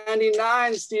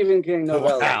 1999 Stephen King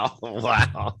novella.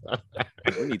 Wow.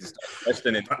 We need to start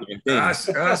questioning Stephen King. I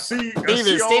see.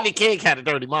 Stephen King had a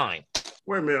dirty mind.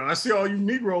 Wait a minute. I see all you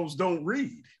Negroes don't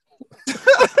read.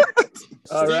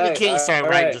 Stephen King started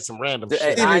writing just some random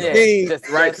shit. Stephen King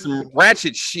writes some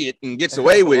ratchet shit and gets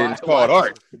away with it. It's called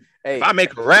art. Hey. If I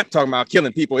make a rap talking about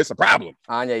killing people, it's a problem.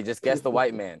 Anya, just guess the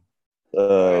white man.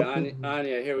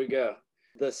 Anya, here we go.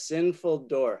 The Sinful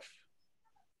Dwarf.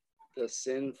 The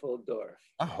Sinful Dwarf.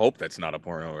 I hope that's not a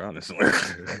porno, honestly.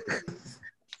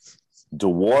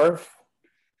 Dwarf?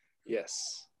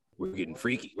 Yes. We're getting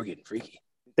freaky.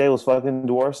 They was fucking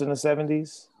dwarfs in the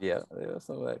 70s? Yeah.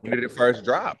 So like, when did it first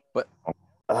drop? But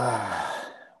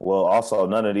well, also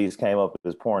none of these came up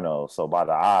as porno. So by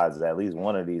the odds, at least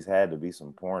one of these had to be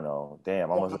some porno. Damn,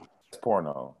 almost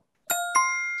porno.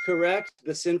 Correct.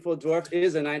 The Sinful Dwarf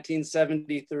is a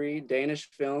 1973 Danish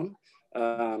film.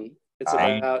 It's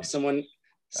about someone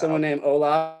named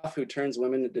Olaf who turns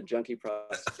women into junkie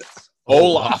prostitutes.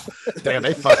 Olaf. Damn,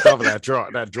 they fucked over that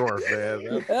drawer, man.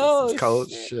 That's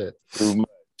cold shit. Too much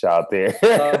out there.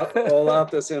 Olaf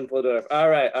the Sinful Dwarf. All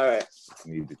right.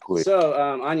 Need to quit.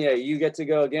 So, Anya, you get to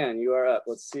go again. You are up.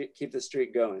 Let's keep the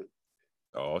streak going.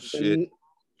 Oh, shit.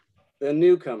 The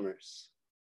Newcomers.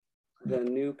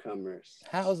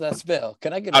 How's that spell?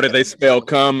 Can I get? How did they spell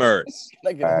commerce?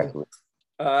 Exactly.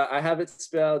 I have it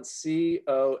spelled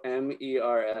COMERS.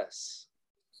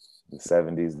 The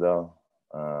 70s, though.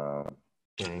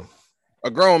 A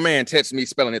grown man texted me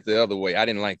spelling it the other way. I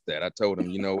didn't like that. I told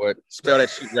him, you know what? Spell that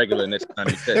shit regular next time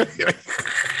you text me.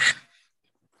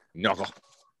 Knuckle.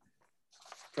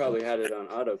 Probably had it on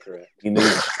autocorrect. He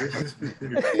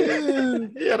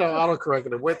had an autocorrect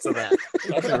and it went to that.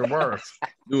 That's even worse.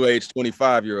 New age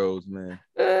 25-year-olds, man.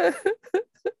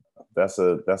 That's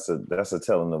a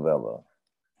telenovela.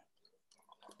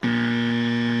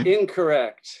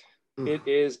 Incorrect. It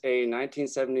is a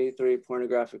 1973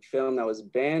 pornographic film that was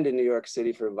banned in New York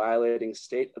City for violating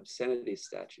state obscenity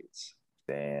statutes.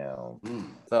 Damn.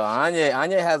 So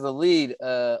Anya has a lead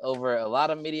over a lot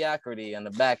of mediocrity on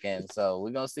the back end. So we're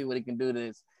gonna see what he can do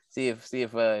to see if he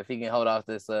can hold off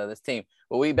this team.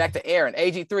 But we back to Aaron.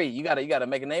 AG3, you gotta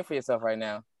make a name for yourself right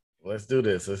now. Let's do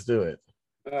this. Let's do it.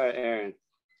 All right, Aaron.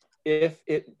 If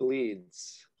it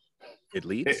bleeds. It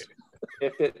leads?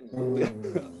 If it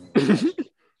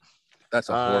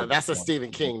That's a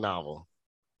Stephen King novel.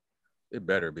 It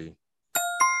better be.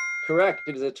 Correct.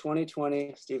 It is a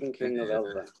 2020 Stephen King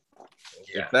novella.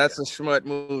 Yeah, if that's a smut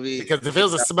movie. Because if it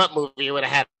was a smut movie, it would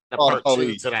have had a part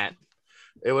two to that.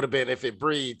 It would have been if it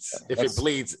bleeds,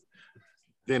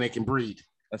 then it can breed.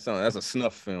 That's a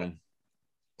snuff film.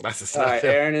 That's a snuff film. All right,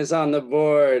 Aaron is on the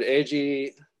board.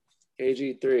 AG3.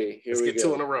 Here Let's we get go.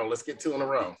 two in a row. Let's get two in a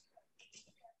row.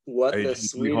 What the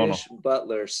Swedish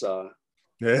butler saw.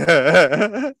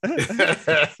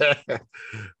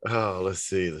 Oh, let's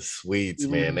see. The Swedes,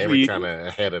 man, they were kind of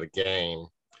ahead of the game.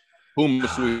 Whom the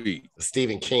Swede?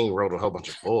 Stephen King wrote a whole bunch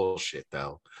of bullshit,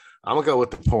 though. I'm gonna go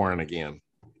with the porn again.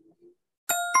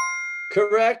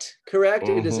 Correct. It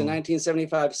is a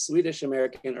 1975 Swedish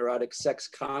American erotic sex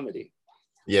comedy.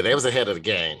 Yeah, they was ahead of the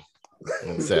game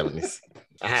in the 70s.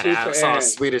 I saw a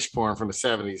Swedish porn from the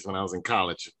 70s when I was in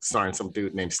college, starring some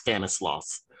dude named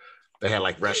Stanislaus. They had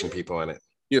like Russian people in it.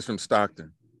 He was from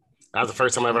Stockton. That was the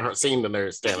first time I ever seen the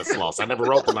nerd Stanislaus. I never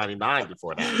wrote the 99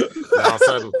 before that. And all of a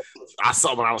sudden, I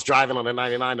saw when I was driving on the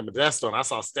 99 to Modesto and I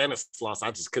saw Stanislaus.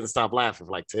 I just couldn't stop laughing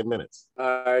for like 10 minutes.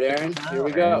 All right, Aaron, here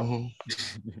we go.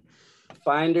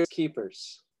 Finders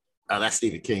Keepers. Oh, that's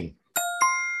Stephen King.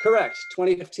 Correct.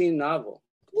 2015 novel.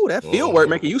 Ooh, that field work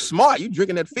making you smart. You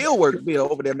drinking that field work beer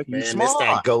over there making you smart. It's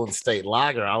that Golden State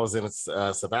Lager. I was in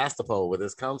Sebastopol, where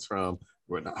this comes from.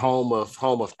 We're the home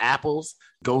of apples,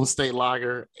 Golden State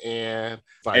Lager, and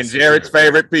Jared's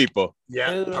favorite people.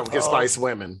 Yeah, pumpkin spice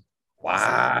women.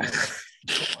 Wow.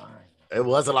 It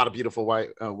was a lot of beautiful white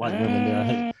women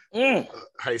there.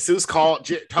 Jesus told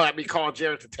me call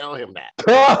Jared to tell him that.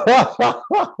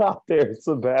 There's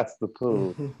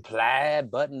Sebastopol.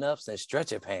 Plaid button-ups and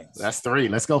stretcher pants. That's 3.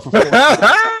 Let's go for 4.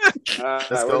 Let's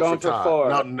go going for 4.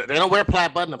 No, they don't wear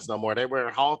plaid button-ups no more. They wear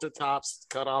halter tops,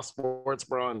 cut off sports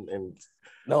bra, and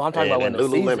no, I'm talking about when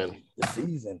Lululemon. The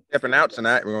season. Stepping out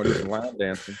tonight. We're gonna do some line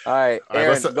dancing. All right, Aaron,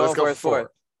 let's go for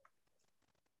 4.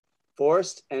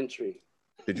 Forced entry.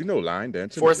 Did you know line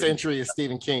dancing? Forced entry is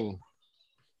Stephen King.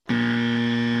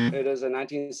 It is a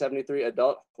 1973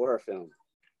 adult horror film.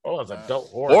 Oh, it's adult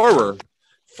horror.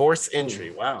 Forced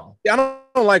entry. Wow. Yeah, I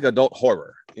don't like adult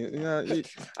horror. I didn't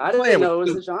know it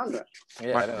was a genre.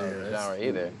 Yeah, I don't know the genre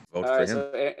either. All right,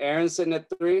 so Aaron's sitting at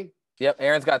 3. Yep,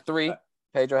 Aaron's got 3.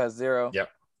 Pedro has 0. Yep.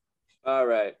 All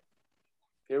right,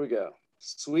 here we go.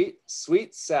 Sweet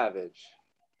Savage.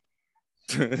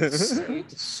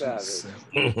 Sweet Savage.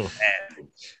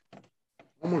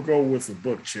 I'm gonna go with the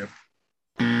book, Chip.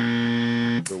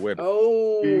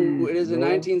 Oh, it is a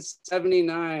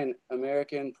 1979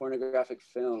 American pornographic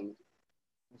film.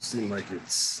 Seems like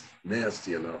it's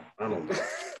nasty enough. I don't know.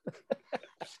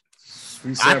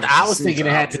 I was thinking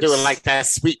it had to do with like that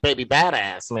Sweet Baby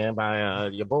Badass, man, by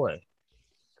your boy.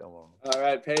 Come on. All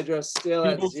right, Pedro's still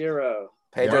at 0.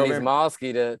 Pedro needs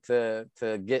Malski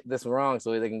to get this wrong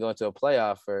so they can go into a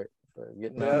playoff for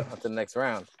getting up to the next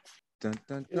round. Here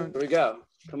we go.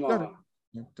 Come on.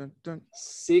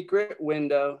 Secret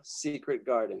Window, Secret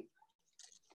Garden.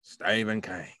 Stephen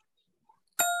King.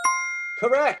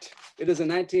 Correct. It is a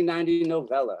 1990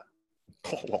 novella.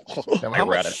 How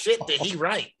much shit did he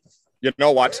write? You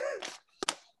know what?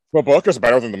 The book is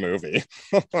better than the movie.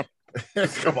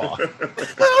 Come on.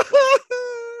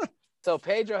 So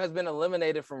Pedro has been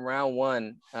eliminated from round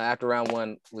 1 after round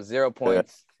 1 with 0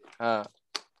 points. Can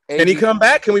he come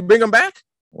back? Can we bring him back?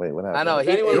 Wait, what happened? I know.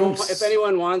 If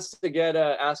anyone wants to get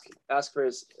ask for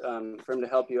him to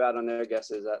help you out on their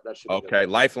guesses, that should be okay. Good.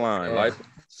 Lifeline. Yeah.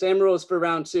 Same rules for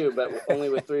round 2, but only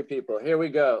with 3 people. Here we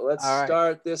go. Let's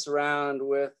start this round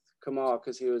with Kamal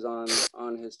because he was on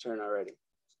his turn already.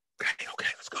 Okay,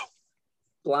 let's go.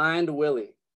 Blind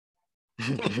Willie.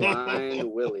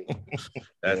 Blind Willie.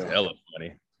 That's hella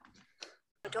funny.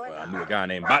 Well, I knew a guy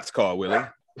named Botscar Willie.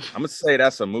 I'm gonna say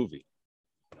that's a movie.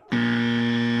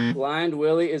 Blind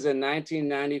Willie is a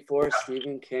 1994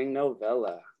 Stephen King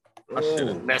novella. I should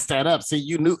have messed that up. See,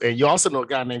 you knew, and you also know a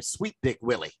guy named Sweet Dick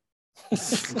Willie. I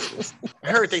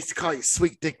heard they used to call you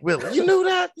Sweet Dick Willie. You knew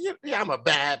that? Yeah, I'm a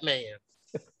bad man.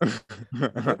 All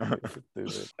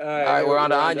right, we're on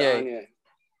to Anya.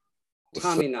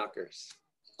 Tommy Knockers.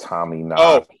 Tommy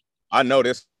Knockers. Oh, I know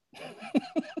this.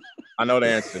 I know the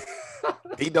answer.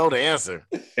 He know the answer.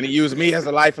 Can he use me as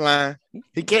a lifeline?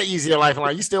 He can't use your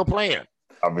lifeline. You still playing.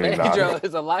 I mean, Pedro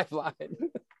is a lifeline.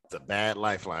 It's a bad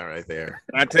lifeline right there.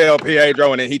 I tell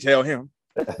Pedro and then he tell him.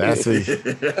 That's what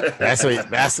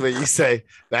you say.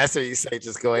 That's what you say.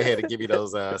 Just go ahead and give me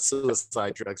those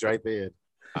suicide drugs right there.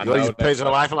 You want to use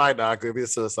Pedro lifeline? No, give me the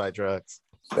suicide drugs.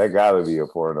 That gotta be a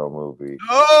porno movie.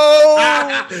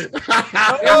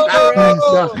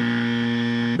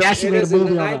 That it is in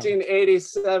the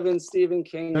 1987 Stephen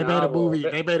King They made a movie.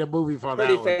 They made a movie for that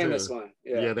one. Pretty famous one.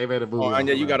 Yeah, they made a movie. Oh, and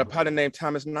you got a partner named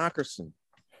Thomas Knockerson.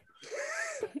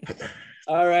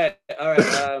 All right.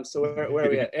 So where are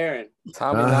we at? Aaron.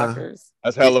 Tommy Knockers.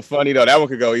 That's hella funny though. That one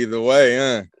could go either way,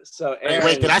 huh? So Aaron,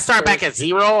 wait, did I start back at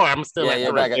 0 or I'm still at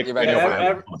you're back at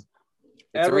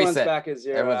everyone's back at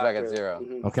 0. Everyone's back at 0.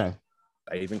 Mm-hmm. Okay.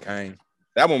 Stephen King.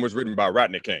 That one was written by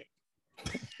Rodney King.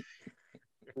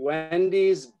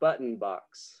 Wendy's Button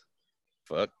Box.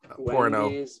 Fuck.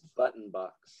 Wendy's Button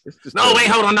Box. No, wait,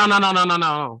 hold on.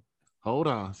 No. Hold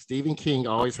on. Stephen King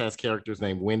always has characters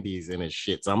named Wendy's in his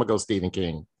shit. So I'm gonna go Stephen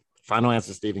King. Final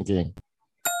answer, Stephen King.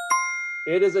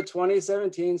 It is a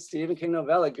 2017 Stephen King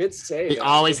novella. Good save. He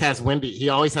always has Wendy. He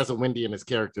always has a Wendy in his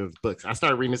character's books. I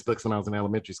started reading his books when I was in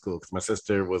elementary school because my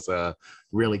sister was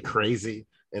really crazy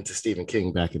into Stephen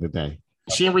King back in the day.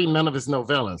 She didn't read none of his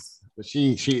novellas, but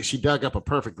she dug up a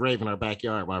perfect grave in our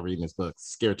backyard while reading his books.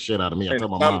 Scared the shit out of me. I told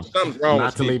my mom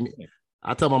not to leave me.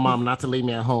 I told my mom not to leave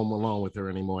me at home alone with her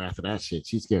anymore after that shit.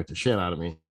 She scared the shit out of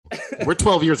me. We're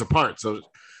 12 years apart, so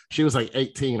she was like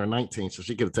 18 or 19, so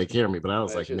she could take care of me. But I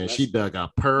was like, man, she dug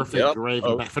a perfect grave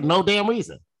back for no damn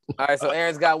reason. All right, so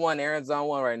Aaron's got one. Aaron's on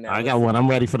one right now. I got one. I'm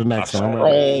ready for the next one.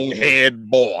 Strong head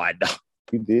boy.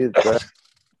 You did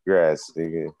grass,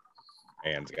 nigga.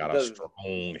 Aaron's got a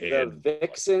strong head.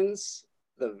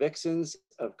 The Vixens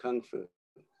of Kung Fu.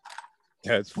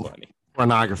 That's funny.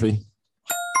 Pornography.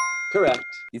 Correct.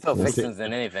 You throw vixens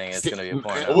in anything, it's gonna be a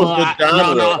porno.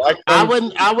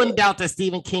 I wouldn't doubt that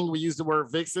Stephen King would use the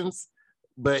word vixens,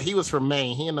 but he was from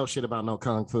Maine. He didn't know shit about no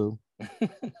kung fu.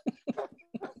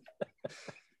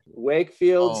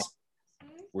 Wakefield's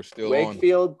We're still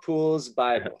Wakefield Pools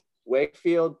Bible.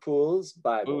 Wakefield Pools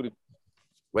Bible.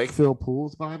 Wakefield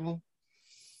Pools Bible.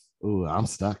 Ooh, I'm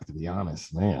stuck, to be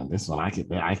honest, man. This one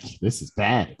this is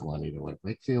bad going either way.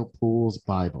 Wakefield Pools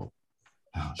Bible.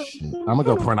 Oh shit. I'm gonna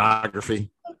go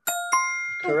pornography.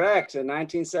 Correct. A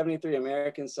 1973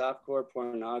 American softcore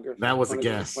pornography. That was a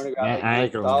guess. Pornographic I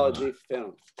ain't gonna anthology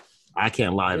film. I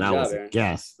can't lie. Good That job, was Aaron. a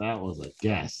guess. That was a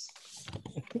guess.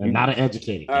 And not an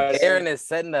educated All right, guess. Aaron is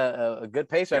setting a good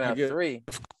pace right now. 3.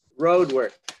 Road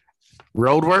work.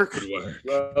 Road work.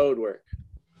 Road work.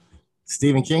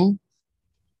 Stephen King.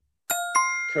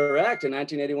 Correct. A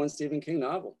 1981 Stephen King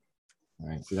novel. All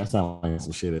right, see, that sounds like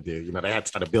some shit to do. You know, they had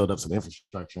to try to build up some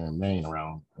infrastructure in Maine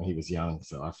around when he was young,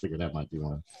 so I figured that might be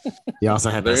one. He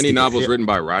also had. Are there any novels written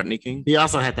by Rodney King? He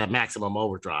also had that Maximum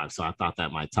Overdrive, so I thought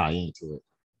that might tie into it.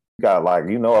 You got a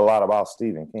lot about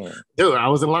Stephen King. Dude, I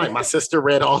was in line. My sister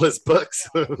read all his books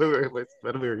when we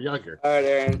were younger. All right,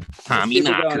 Aaron. Tommy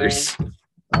Knockers.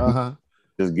 Uh-huh.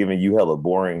 Just giving you hella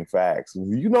boring facts.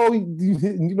 You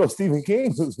know Stephen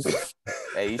King.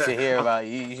 Hey, you should hear about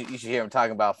you should hear him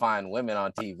talking about fine women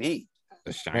on TV.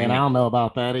 Man, I don't know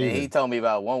about that either. And he told me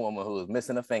about one woman who was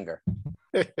missing a finger.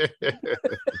 He's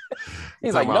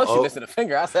Talking like, about no, she's missing a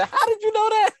finger. I said, how did you know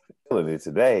that? Killing it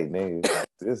today, nigga.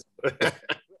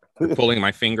 Pulling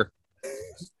my finger.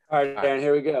 All right, Aaron,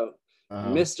 here we go.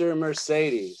 Mr.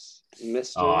 Mercedes.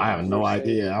 Mr. Oh, I have no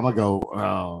idea. I'm gonna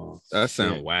go. That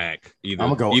sounds whack. Either, I'm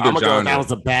gonna go. either I'm gonna go. genre. That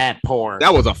was a bad porn.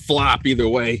 That was a flop either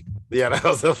way. Yeah, that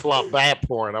was a flop. Bad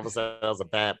porn. I'm gonna say that was a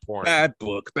bad porn. Bad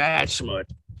book. Bad schmut.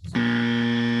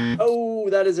 Oh,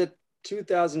 that is a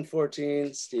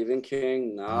 2014 Stephen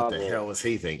King novel. What the hell was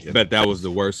he thinking? Bet that was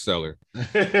the worst seller.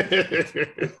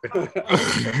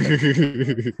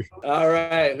 All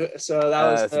right, so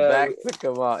that was back to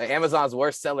come on Amazon's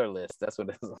worst seller list. That's what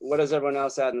it is. What does everyone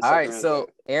else add in the All right, second so round?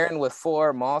 Aaron with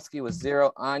 4, Malsky with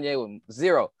 0, Anya with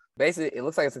 0. Basically, it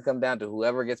looks like it's gonna come down to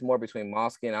whoever gets more between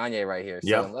Malsky and Anya right here. So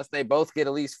Yeah. unless they both get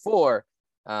at least 4,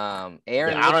 Aaron.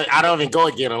 Yeah, I don't even go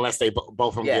again unless they both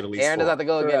of them get at least Aaron 4. doesn't have to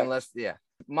go again Correct. unless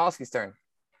Malsky's turn.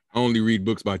 I only read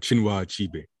books by Chinua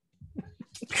Achebe.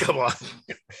 Come on.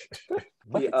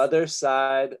 The Other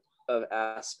Side of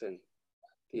Aspen.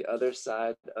 The Other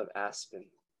Side of Aspen.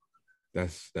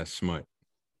 That's smut.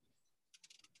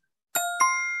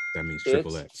 That means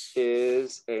triple X. It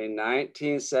is a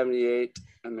 1978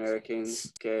 American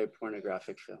gay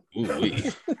pornographic film.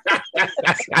 Ooh-wee. The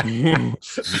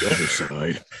other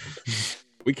side.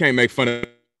 We can't make fun of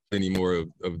anymore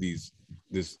of this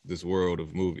world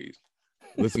of movies.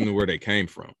 Listen to where they came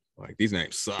from. Like, these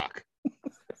names suck.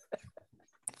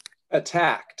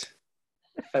 Attacked.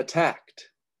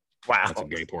 Wow. That's a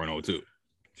gay porno too.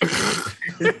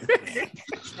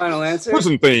 Final answer.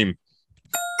 Prison theme.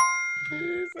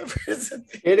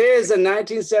 It is a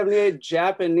 1978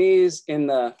 Japanese in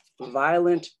the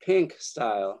violent pink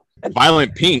style.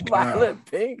 Violent Pink. Violent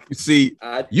Pink. You see,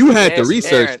 you had to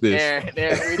research this.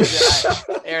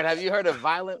 Aaron, have you heard of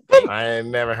Violent Pink? I ain't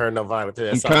never heard no Violent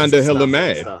Pink. I'm kind of hella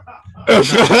mad.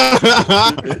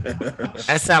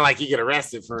 That sound like you get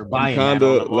arrested for buying. Kind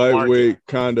of lightweight,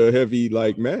 kind of heavy,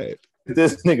 like mad.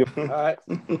 This nigga.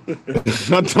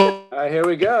 All right, here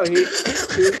we go.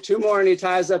 Two more and he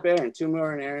ties up Aaron. 2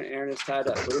 more and Aaron is tied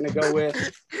up. We're gonna go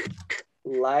with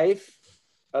Life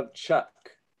of Chuck.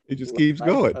 He just keeps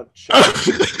going. Of Chuck.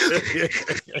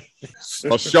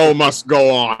 The show must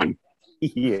go on.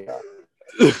 Yeah.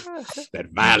 That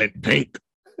Violent Pink.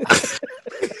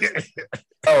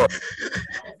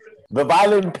 The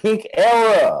Violent Pink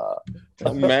era.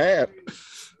 I'm mad.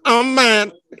 I'm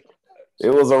mad. It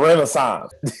was a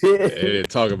renaissance. They didn't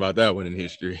talk about that one in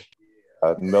history.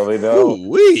 No, they don't.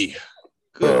 Ooh-wee.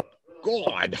 Good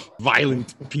God.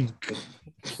 Violent Pink.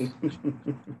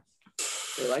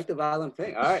 They like the Violent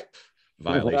Pink. All right.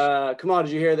 Violation. Come on,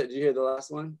 did you hear that? Did you hear the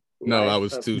last one? No, I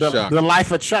was too The shocked.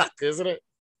 Life of Chuck, isn't it?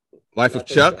 Life of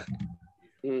Chuck?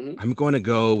 Mm-hmm. I'm going to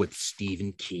go with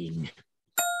Stephen King.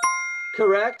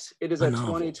 Correct. It is a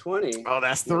novel. 2020. Oh,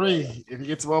 that's 3. If he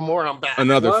gets one more, I'm back.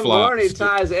 Another One flop. more and he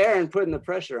ties Aaron, putting the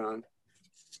pressure on.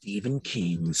 Stephen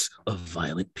King's A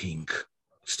Violent Pink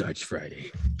starts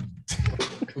Friday.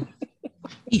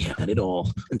 He had it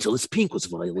all until his pink was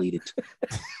violated.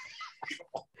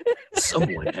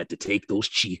 Someone had to take those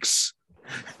cheeks.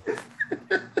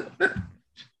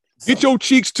 Get Your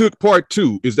Cheeks Took Part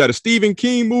 2. Is that a Stephen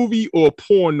King movie or a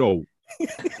porno?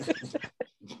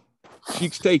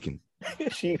 Cheeks Taken.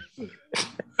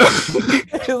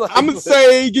 I'm gonna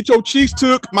say Get Your Cheeks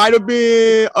Took might have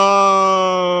been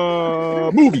a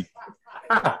movie.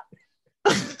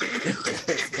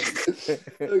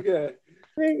 Okay.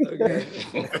 Okay.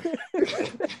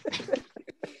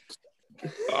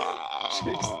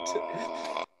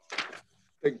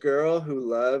 The girl who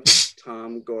loved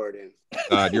Tom Gordon.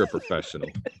 God, you're a professional.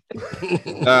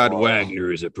 Todd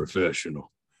Wagner is a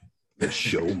professional. The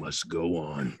show must go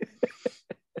on.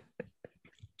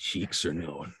 Cheeks are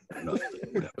knowing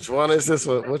nothing. Which one is this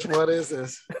one? Which one is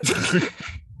this?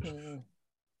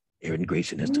 Aaron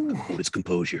Grayson has to hold his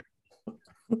composure.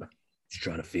 He's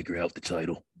trying to figure out the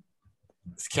title.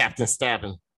 It's Captain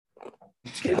Stabbing.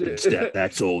 Captain Stab,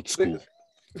 that's old school.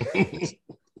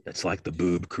 That's like the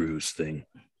boob cruise thing.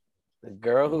 The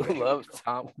girl who loved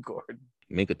Tom Gordon.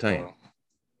 Make a time.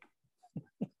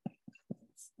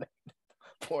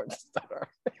 Porn star.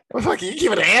 What fuck? You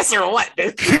give it an answer or what?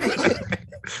 You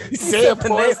say a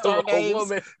porn star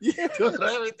names. You doing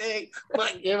everything,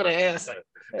 but give it an answer.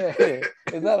 Hey,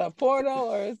 is that a porno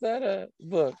or is that a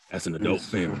book? That's an adult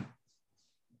film.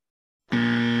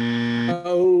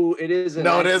 Oh, it is a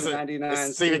No, it isn't. 1999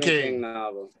 It's Stephen King.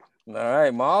 novel. All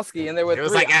right, Malski, and there were It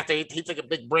was three. like after he took a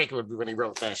big break when he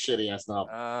wrote that shitty ass novel.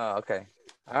 Oh, okay.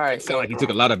 All right. Sound like he took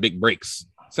a lot of big breaks.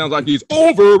 Sounds like he's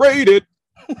overrated.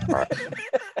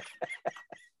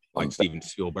 Like Steven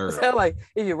Spielberg. Sound like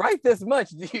if you write this much,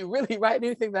 do you really write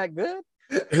anything that good?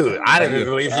 Dude, I didn't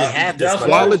believe he had this much.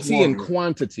 Quality and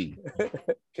quantity.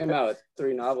 Came out with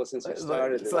 3 novels since I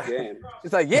started the game.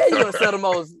 It's like, yeah, you're gonna sell the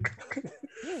most.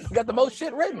 You got the most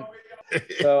shit written.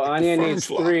 So Anya needs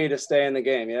 3 to stay in the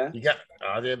game, yeah? You got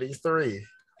these 3.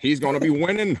 He's gonna be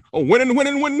winning. Oh, winning.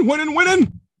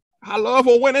 I love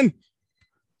a winning.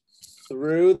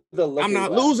 Through the Looking I'm not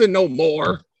Glass. losing no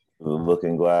more. The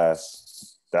Looking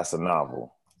Glass. That's a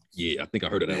novel. Yeah, I think I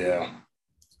heard of that. Yeah.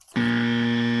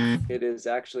 It is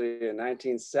actually a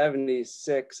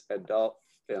 1976 adult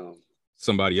film.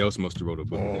 Somebody else must have wrote a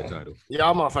book with that title.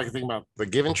 Y'all motherfuckers think about The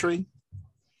Giving Tree?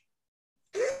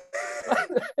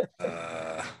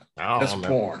 That's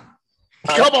porn.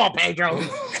 Come on, Pedro.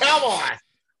 Come on.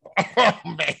 Oh,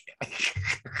 man.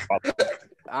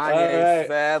 Anya,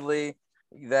 sadly,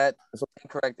 that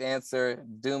incorrect answer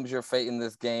dooms your fate in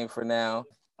this game for now.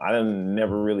 I didn't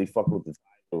never really fuck with the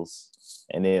titles,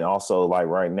 and then also like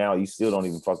right now, you still don't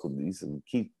even fuck with these.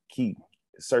 Keep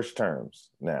search terms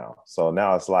now. So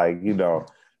now it's like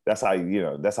that's how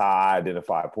that's how I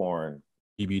identify porn.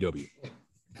 EBW.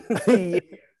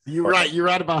 You're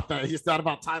right about that. It's not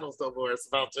about titles no more. It's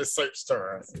about just search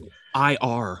terms.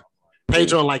 IR.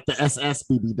 Pedro like the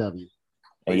SSBBW.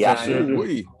 And yeah,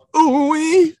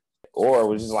 Ooh-wee. or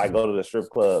we just like go to the strip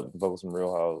club and fuck with some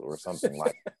Real Hoes or something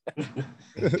like.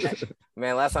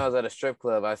 Man, last time I was at a strip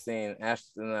club, I seen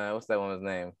Ashton. What's that woman's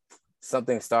name?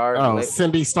 Something Star. Oh,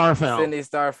 Cindy Starfeld. Cindy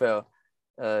Starfeld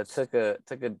took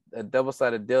a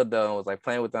double-sided dildo and was like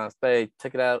playing with it on stage.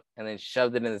 Took it out and then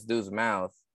shoved it in this dude's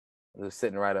mouth. It was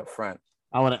sitting right up front.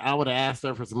 I would have asked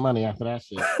her for some money after that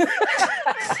shit.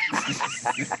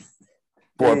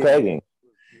 For pegging.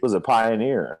 It was a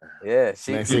pioneer. Yeah,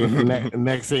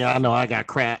 next thing I know, I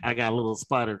got little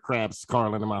spider crabs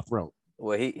crawling in my throat.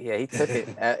 Well, he took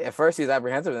it. At first he was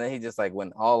apprehensive, and then he just like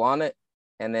went all on it,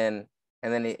 and then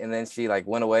she like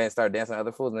went away and started dancing with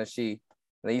other fools, and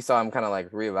then you saw him kind of like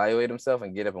reevaluate himself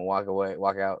and get up and walk out. Walk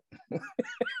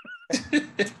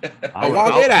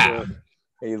it out.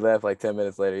 He left like 10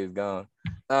 minutes later. He's gone.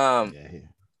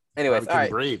 Anyways, all right.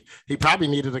 Breathe. He probably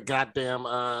needed a goddamn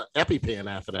EpiPen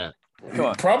after that. Come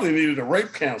on. Probably needed a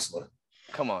rape counselor.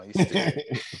 Come on, you stupid.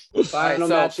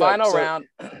 Final round.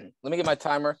 Let me get my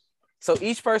timer. So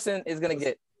each person is gonna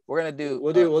get. We'll do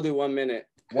 1 minute.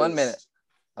 1 minute.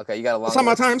 Okay, you got a long.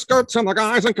 Summertime skirts and the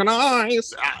guys and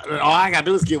eyes. All I gotta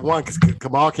do is get one because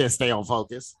Kamal can't stay on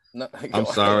focus. No, I'm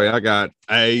sorry, I got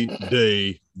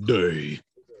ADD.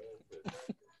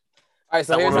 All right,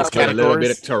 so here's how categories. A little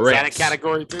bit of Tourette's. Is that a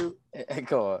category too?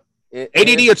 Go on.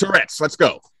 ADD or Tourette's. Let's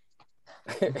go.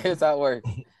 Here's how it works.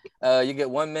 You get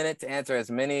 1 minute to answer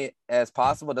as many as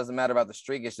possible. Doesn't matter about the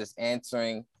streak. It's just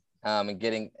answering and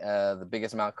getting the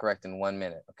biggest amount correct in 1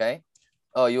 minute. Okay.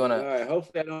 Oh, you want to? All right.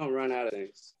 Hopefully, I don't run out of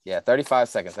things. Yeah, 35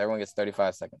 seconds. Everyone gets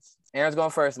 35 seconds. Aaron's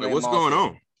going first. Wait, what's going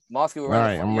on? Malski,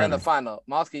 you're in the final.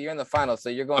 Malski, you're in the final. So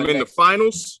you're going. I'm in the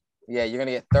finals. Yeah, you're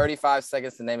gonna get 35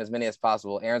 seconds to name as many as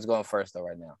possible. Aaron's going first though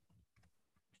right now.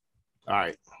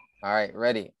 All right.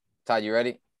 Ready? Todd, you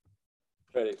ready?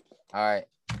 Ready. All right.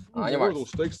 On your What are mark. those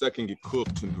steaks that can get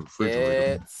cooked in the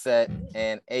refrigerator? Get set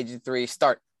and AG3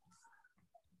 start.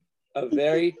 A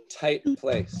very tight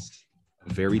place.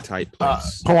 A very tight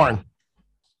place. Porn.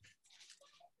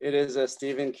 It is a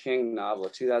Stephen King novel,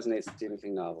 2008 Stephen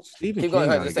King novel. Stephen Keep King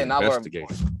going. Just say novel.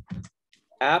 investigate.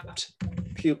 Apt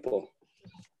pupil.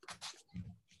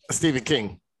 Stephen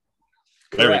King.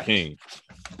 Larry Correct. King.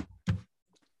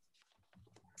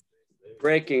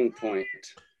 Breaking Point.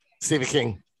 Stephen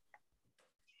King.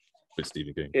 It's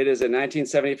Stephen King. It is a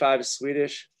 1975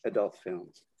 Swedish adult film.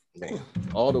 Man.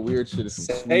 All the weird shit is from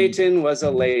Sweden. Satan was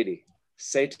a lady.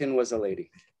 Satan was a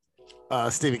lady.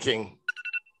 Stephen King.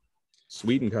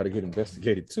 Sweden got to get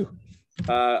investigated too.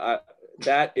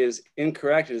 That is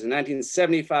incorrect. It is a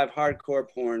 1975 hardcore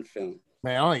porn film.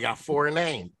 Man, I only got 4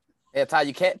 names. Yeah, Ty,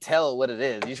 you can't tell what it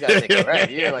is. You just gotta take it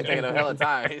right. You're like taking a hell of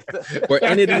time. Were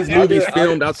any of these movies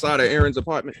filmed outside of Aaron's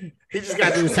apartment? He just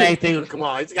got to do the same thing. Come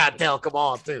on, he just got to tell. Come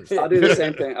on, too. I'll do the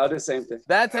same thing. I'll do the same thing.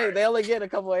 They only get a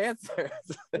couple of answers.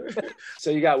 So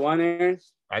you got one, Aaron?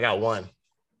 I got one.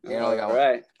 You only got All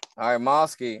right. All right,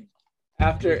 Mosky.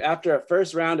 After a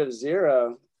first round of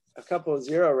 0, a couple of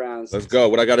 0 rounds. Let's go.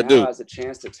 What I got to now do? has a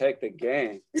chance to take the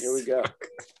game. Here we go.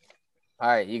 All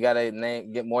right, you gotta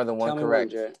get more than one Tell me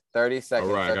correct. when, Jay. 30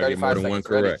 seconds. All right, or I gotta get more 35 than seconds.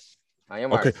 one Ready? correct. On your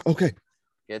mark. Okay.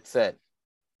 Get set.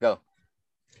 Go.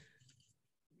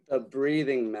 The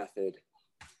breathing method.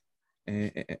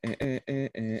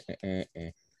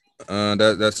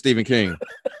 That's Stephen King.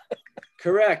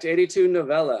 Correct. 82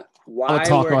 novella. Why I'm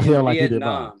talking we're on in him like he did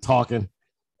Vietnam. mine.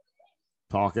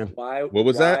 Talking. Why? What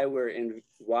was that?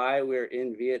 Why we're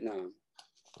in Vietnam.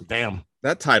 Damn.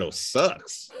 That title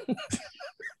sucks.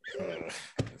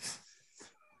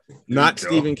 Not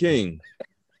Stephen King.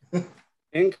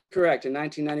 Incorrect. In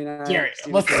 1999. Jared,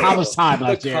 Stephen King. how much time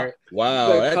left, Jared?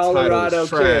 Wow, The that Colorado title's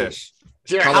trash.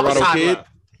 Jared, how much Colorado time Kid. left?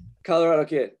 Colorado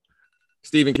Kid.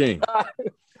 Stephen King.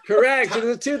 Correct. It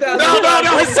was a 2000.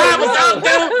 No, his time was up,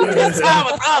 dude. His time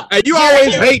was up. Hey, you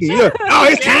always hating. Oh,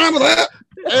 his time was up.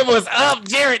 It was up,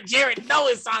 Jared. Jared, no,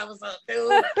 his time was up,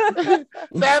 dude.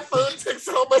 That food took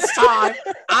so much time.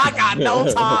 I got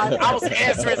no time. I was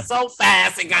answering so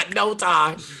fast and got no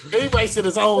time. He wasted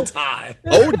his own time.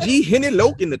 OG Henny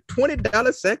Loke in the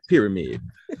 $20 sack pyramid.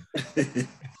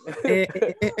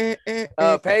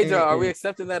 Pedro, are we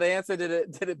accepting that answer? Did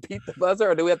it beat the buzzer,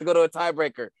 or do we have to go to a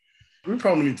tiebreaker? We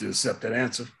probably need to accept that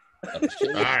answer. All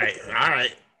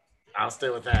right. I'll stay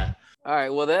with that. All right.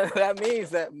 Well, that means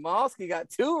that Mosky got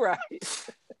 2 right.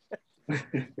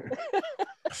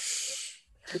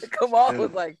 Kamal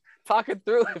was like talking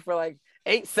through it for like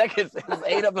 8 seconds. It was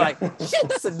 8 up, like, shit,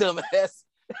 that's a dumbass.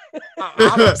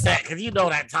 I'm upset because you know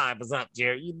that time was up,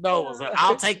 Jared. You know it was up.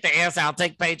 I'll take the answer. I'll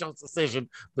take Pedro's decision.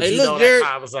 But Hey, you look, know Jared,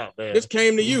 that time was up, man. This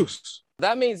came to use.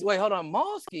 That means, wait, hold on.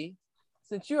 Mosky,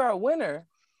 since you're our winner,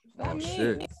 that means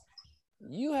shit.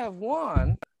 you have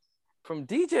won from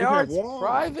DJ have Art's won?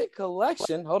 private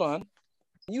collection. Hold on.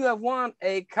 You have won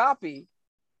a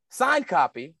signed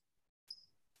copy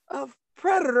of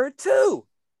Predator 2.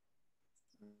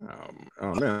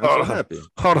 Oh man, I'm so happy.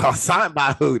 Hold on. Signed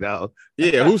by who, though?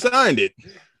 Yeah, who signed it?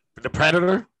 The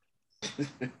Predator?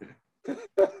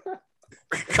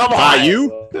 Come on. By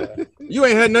you? You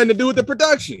ain't had nothing to do with the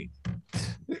production.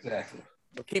 Exactly.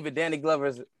 We're keeping Danny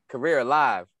Glover's career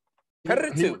alive.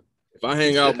 Predator 2. If I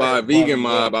hang out by a vegan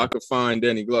mob, I could find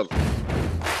Danny Glover.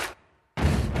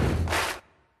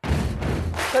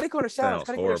 Cuddy Corner Shoutouts. Sounds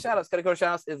Cuddy Corner horrible. Shoutouts. Cuddy Corner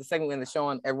Shoutouts is the segment in the show,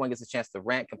 and everyone gets a chance to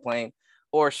rant, complain,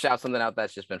 or shout something out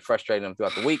that's just been frustrating them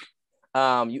throughout the week.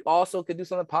 You also could do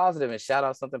something positive and shout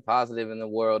out something positive in the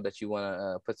world that you want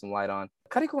to put some light on.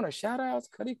 Cuddy Corner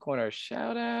Shoutouts. Cuddy Corner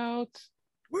Shoutouts.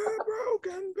 We're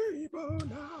broken people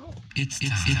now. It's time.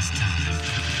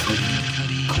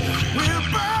 We're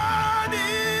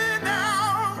burning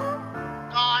now.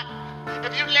 God,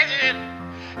 if you let it in,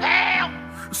 hell.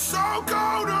 So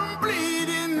cold and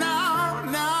bleeding now.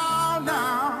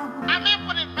 I'm in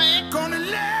for it, man. Gonna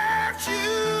let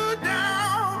you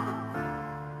down.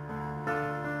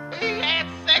 He had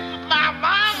sex with my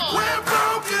mama. We're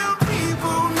broken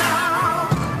people now.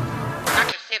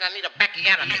 Doctor said I need a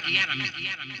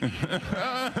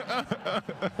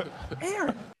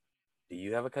Aaron, do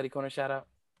you have a Cuddy Corner shout out?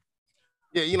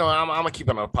 Yeah, you know, I'm gonna keep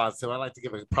it on a positive. I like to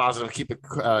give a positive, keep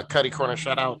a Cuddy Corner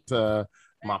shout out to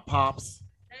my pops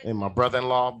and my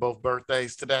brother-in-law, both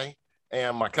birthdays today,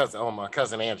 and my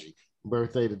cousin Angie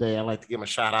birthday today. I like to give them a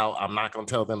shout out. I'm not gonna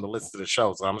tell them to listen to the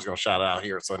show, so I'm just gonna shout it out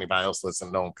here so anybody else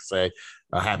listening don't say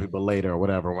happy belated or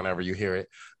whatever whenever you hear it.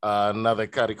 Another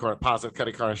positive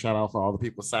Cuddy Corner shout out for all the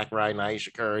people Sakurai and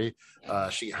Aisha Curry.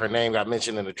 Her name got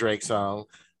mentioned in the Drake song,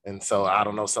 and so I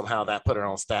don't know, somehow that put her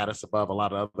on status above a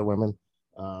lot of other women.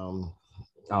 I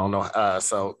don't know.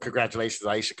 So congratulations,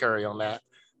 Aisha Curry, on that.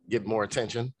 Get more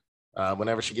attention.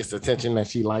 Whenever she gets the attention that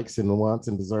she likes and wants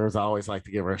and deserves, I always like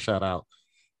to give her a shout out.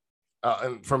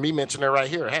 And for me, mention her right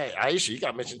here. Hey, Aisha, you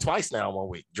got mentioned twice now in 1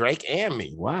 week. Drake and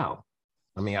me. Wow.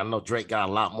 I mean, I know Drake got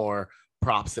a lot more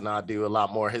props than I do a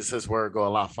lot more. His word go a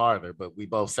lot farther, but we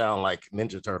both sound like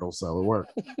Ninja Turtles, so it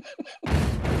worked.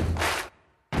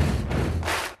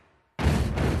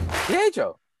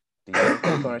 Pietro, do you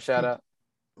want to shout out?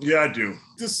 Yeah, I do.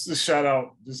 This is a shout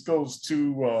out. This goes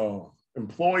to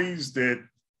employees that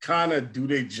kind of do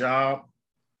their job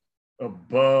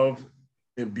above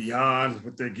and beyond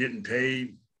what they're getting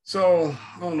paid. So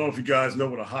I don't know if you guys know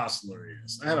what a hostler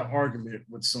is. I had an argument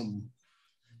with some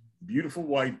beautiful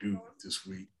white dude this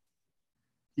week.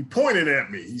 He pointed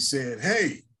at me. He said,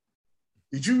 "Hey,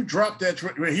 did you drop that?"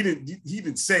 Well, he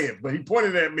didn't say it, but he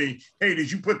pointed at me. "Hey,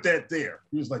 did you put that there?"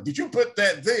 He was like, "Did you put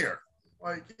that there?"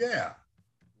 Like, yeah.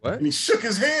 What? And he shook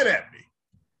his head at me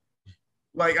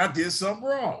like I did something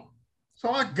wrong. So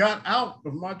I got out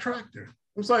of my tractor. I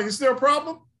was like, "Is there a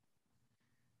problem?"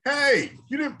 "Hey,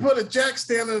 you didn't put a jack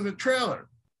stand in the trailer.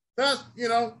 That's,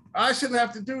 I shouldn't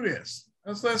have to do this."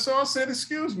 So I said,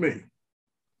 "Excuse me."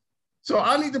 So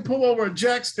I need to pull over a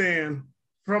jack stand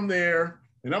from there.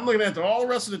 And I'm looking at all the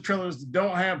rest of the trailers that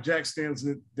don't have jack stands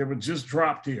that were just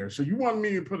dropped here. So you want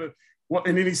me to put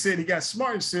and then he said, he got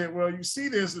smart and said, "Well, you see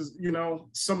this is,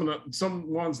 some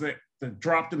ones that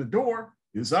dropped in the door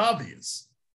is obvious.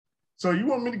 So you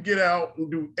want me to get out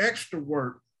and do extra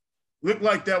work, look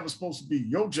like that was supposed to be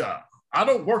your job. I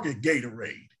don't work at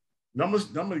Gatorade. And I'm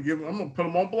gonna put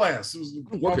them on blast. It was the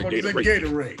motherfuckers at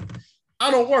Gatorade.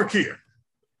 I don't work here.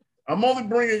 I'm only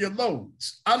bringing your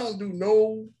loads. I don't do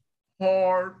no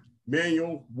hard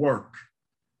manual work.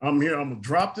 I'm here. I'm gonna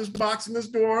drop this box in this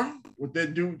door, what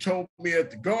that dude told me at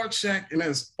the guard shack, and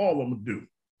that's all I'm gonna do.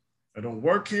 I don't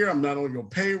work here. I'm not on your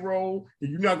payroll,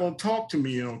 and you're not gonna talk to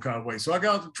me in no kind of way." So I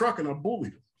got out the truck and I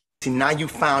bullied him. See, now you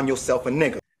found yourself a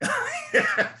nigga.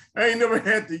 I ain't never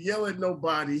had to yell at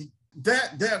nobody.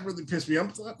 That really pissed me.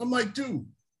 I'm like, dude,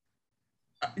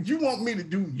 you want me to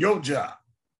do your job?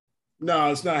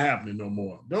 No, it's not happening no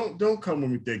more. Don't come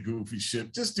with that goofy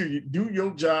shit. Just do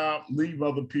your job. Leave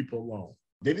other people alone.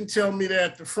 They didn't tell me that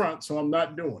at the front, so I'm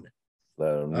not doing it.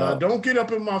 Let them know. Don't get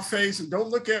up in my face and don't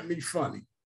look at me funny.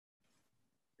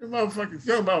 You motherfucking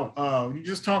feel about. You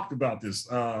just talked about this.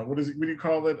 What is it? What do you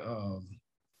call it?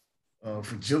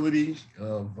 Fragility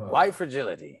of white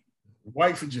fragility.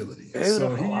 White fragility.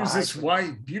 So he used this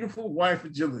beautiful white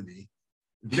fragility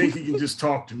to think he can just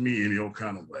talk to me any old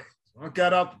kind of way. So I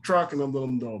got out the truck and I let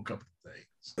him know a couple of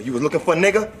things. You was looking for a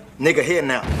nigga? Nigga here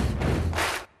now.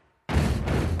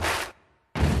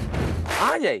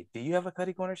 Anye, do you have a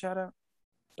Cuddy Corner shout out?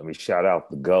 Let me shout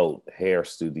out the GOAT Hair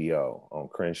Studio on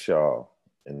Crenshaw.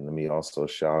 And let me also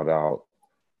shout out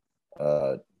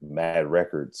Mad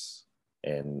Records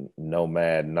and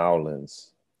Nomad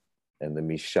Nowlands. And let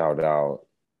me shout out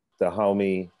the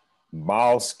homie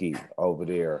Malski over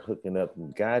there hooking up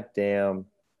goddamn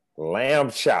lamb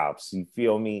chops. You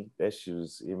feel me? That shit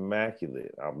was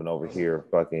immaculate. I've been over here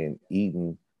fucking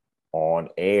eating on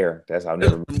air. That's how I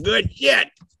never good shit.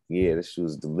 Yeah, this shit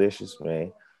was delicious,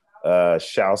 man.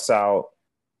 Shouts out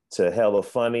to Hella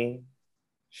Funny.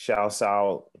 Shouts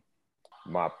out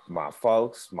my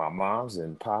folks, my moms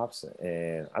and pops,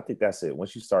 and I think that's it.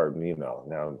 Once you start,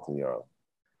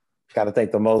 gotta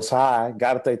thank the Most High.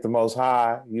 Gotta thank the Most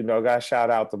High. Gotta shout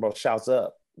out the most. Shouts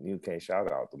up. You can't shout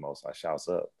out the Most High. Shouts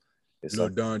up.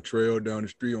 Don Trail down the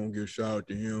street, I want to give a shout out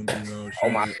to him.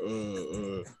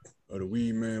 The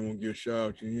weed man won't give a shout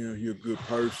out to him. He a good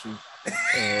person.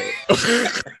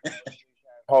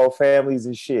 Whole families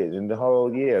and shit, and the whole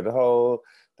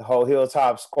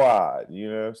Hilltop squad. You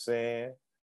know what I'm saying?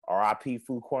 R.I.P.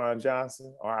 Fuquan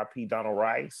Johnson. R.I.P. Donald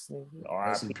Rice.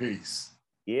 Rest in peace.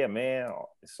 Yeah, man.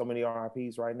 So many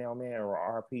RIPs right now, man.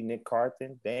 RIP Nick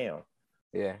Carthen. Damn.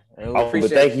 Yeah.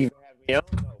 Thank you.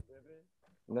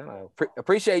 No,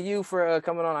 appreciate you for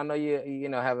coming on. I know you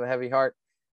have a heavy heart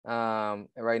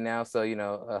right now, so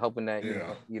hoping that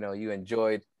you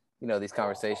enjoyed these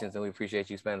conversations, and we appreciate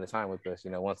you spending the time with us.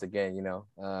 Once again,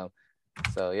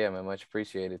 so yeah, man, much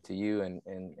appreciated to you, and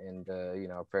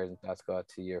our prayers and thoughts go out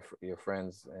to your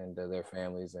friends and their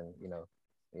families, and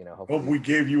hopefully. Hope we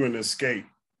gave you an escape.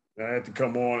 I had to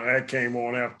come on. I came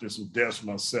on after some deaths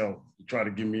myself to try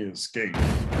to give me an escape.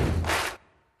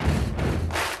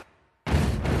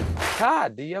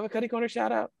 Todd, do you have a Cuddy Corner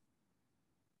shout out?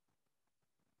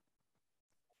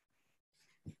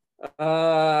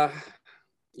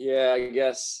 Yeah, I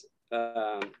guess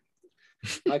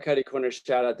my Cuddy Corner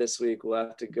shout out this week will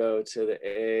have to go to the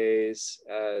A's,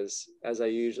 as I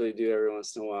usually do every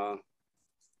once in a while,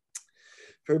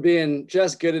 for being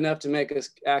just good enough to make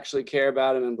us actually care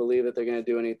about them and believe that they're going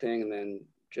to do anything, and then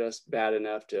just bad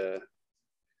enough to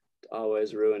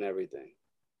always ruin everything.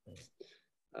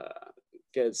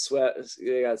 Get swept.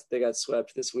 They got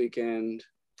swept this weekend.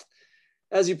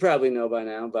 as you probably know by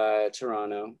now, by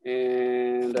Toronto,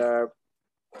 and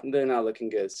they're not looking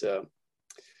good. So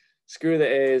screw the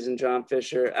A's and John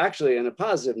Fisher. Actually, on a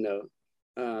positive note,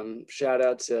 shout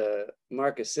out to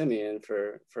Marcus Semien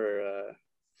for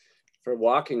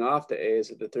walking off the A's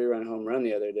with the 3-run home run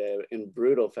the other day in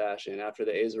brutal fashion after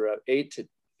the A's were up 8-2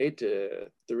 in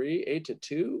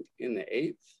the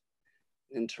 8th,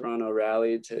 and Toronto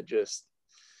rallied to just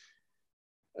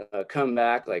come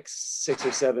back like 6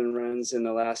 or 7 runs in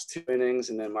the last 2 innings,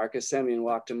 and then Marcus Semien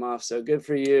walked him off. So good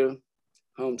for you,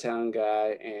 hometown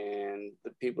guy, and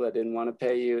the people that didn't want to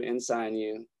pay you and sign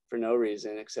you for no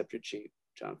reason except you're cheap,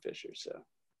 John Fisher. So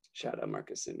shout out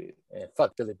Marcus Semien. And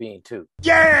fuck Billy Bean too.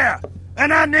 Yeah,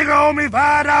 and that nigga owe me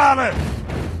 $5.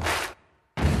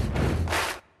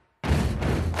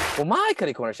 Well, my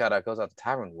Cuddy Corner shout out goes out to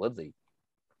Tyron Woodley.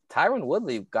 Tyron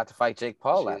Woodley got to fight Jake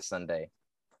Paul last Sunday.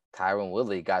 Tyron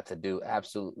Woodley got to do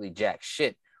absolutely jack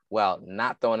shit while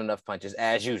not throwing enough punches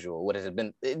as usual. What has it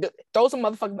been? Throw some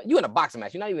motherfucking. You in a boxing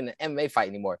match. You're not even in an MMA fight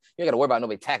anymore. You ain't got to worry about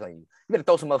nobody tackling you. You better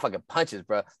throw some motherfucking punches,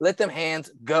 bro. Let them hands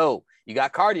go. You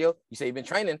got cardio. You say you've been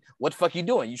training. What the fuck you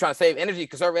doing? You trying to save energy,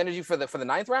 conserve energy for the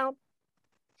 9th round?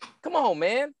 Come on,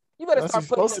 man. You better start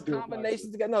putting some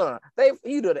combinations together. No.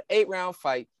 You do the 8-round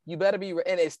fight. You better be,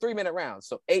 and it's 3-minute rounds.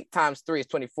 So 8 times 3 is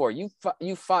 24. You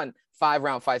fund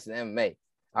 5-round fights in MMA.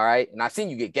 All right. And I've seen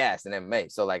you get gassed in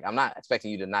MMA. So like, I'm not expecting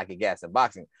you to not get gassed in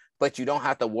boxing, but you don't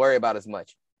have to worry about as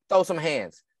much. Throw some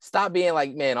hands. Stop being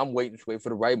like, man, I'm waiting for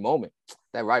the right moment.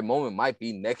 That right moment might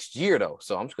be next year though.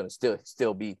 So I'm just going to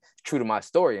still be true to my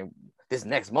story. And this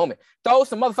next moment, throw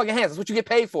some motherfucking hands. That's what you get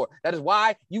paid for. That is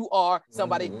why you are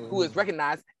somebody who is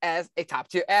recognized as a top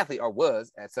tier athlete, or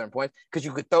was at certain points, because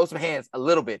you could throw some hands a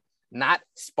little bit, not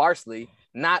sparsely,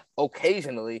 not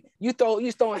occasionally. You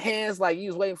throwing hands like you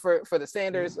was waiting for the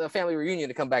Sanders family reunion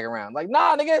to come back around. Like,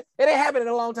 nah, nigga, it ain't happening in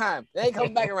a long time. It ain't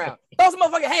coming back around. Throw some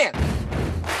motherfucking hands.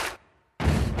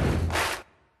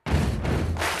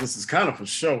 This is kind of a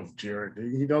show, Jared.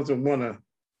 He doesn't want to.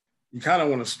 You kind of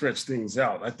want to stretch things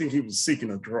out. I think he was seeking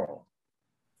a draw.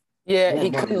 Yeah,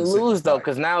 he couldn't lose though,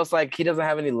 because now it's like he doesn't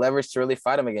have any leverage to really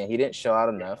fight him again. He didn't show out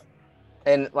enough.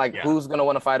 And like, who's gonna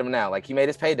want to fight him now? Like, he made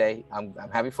his payday. I'm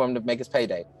happy for him to make his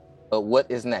payday. But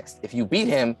what is next? If you beat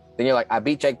him, then you're like, I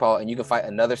beat Jake Paul, and you can fight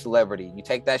another celebrity. You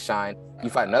take that shine, you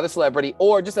fight another celebrity,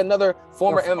 or just another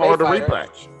former MMA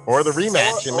fighter. Or the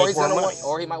rematch, and make more money.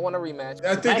 Or he might want a rematch.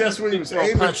 I think that's what he was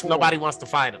aiming for. Nobody wants to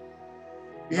fight him.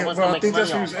 Yeah, well, I think that's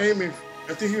what he was aiming.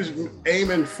 I think he was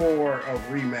aiming for a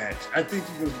rematch. I think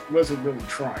he wasn't really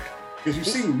trying, because you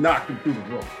see him knock him through the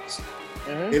ropes.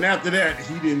 Mm-hmm. And after that,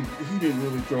 he didn't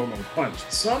really throw no punch.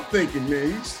 So I'm thinking,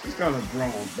 man, he's kind of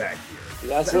drawn back here.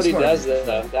 That's what he does,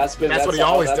 though. That's what he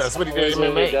always does. That's what he did in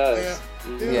MMA.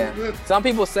 Yeah. Some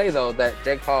people say though that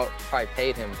Jake Paul probably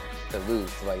paid him to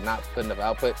lose, like not put enough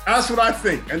output. That's what I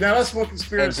think, and now that's one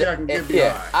conspiracy I can get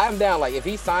behind. Yeah, I'm down. Like, if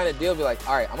he signed a deal, be like,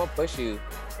 all right, I'm gonna push you,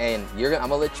 and I'm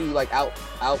gonna let you like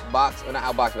outbox, or not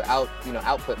outbox, but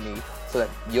output me, so that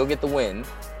you'll get the win,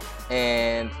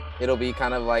 and it'll be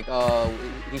kind of like, oh,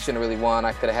 he shouldn't have really won.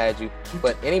 I could have had you.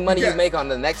 But any money you make on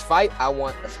the next fight, I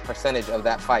want a percentage of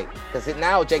that fight. Because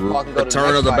now Jake Paul can go to the next fight.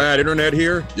 Return of the bad internet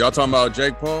here. Y'all talking about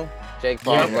Jake Paul? Jake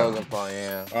Paul and Logan Paul,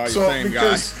 yeah. Same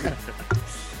guy.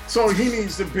 So he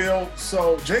needs to build.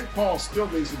 So Jake Paul still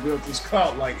needs to build this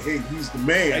clout. Like, hey, he's the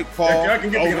man. Jake Paul, I can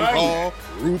get Logan behind Paul,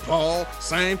 him. RuPaul,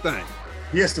 same thing.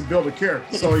 He has to build a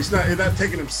character. So he's not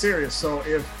taking him serious. So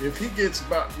if he gets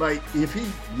about, like, if he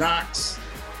knocks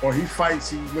or he fights,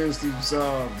 he wins these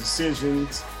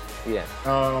decisions. Yeah.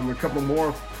 A couple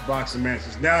more boxing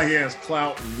matches. Now he has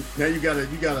clout. And now you got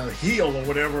a heel or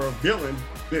whatever, a villain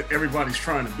that everybody's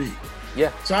trying to beat.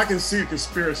 Yeah. So I can see a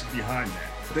conspiracy behind that.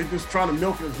 They're just trying to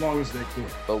milk it as long as they can.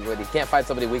 But he can't fight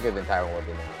somebody weaker than Tyron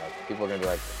Woodley. Like, people are gonna be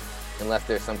like, unless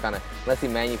he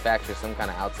manufactures some kind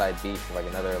of outside beef, like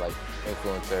another like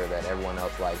influencer that everyone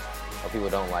else likes or people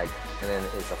don't like, and then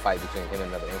it's a fight between him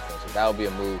and another influencer. That would be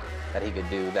a move that he could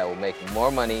do that will make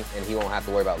more money, and he won't have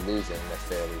to worry about losing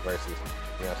necessarily. Versus, you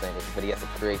know what I'm saying? But he has to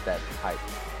create that hype.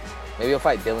 Maybe he'll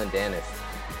fight Dylan Dennis.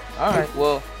 All right,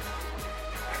 well,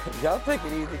 y'all take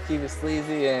it easy, keep it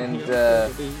sleazy, and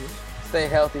stay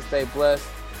healthy, stay blessed,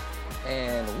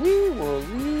 and we will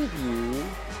leave you.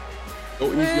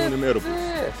 Go easy on the edibles.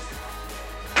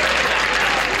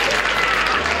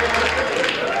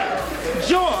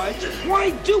 George,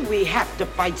 why do we have to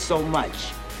fight so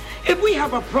much? If we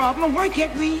have a problem, why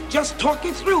can't we just talk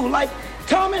it through like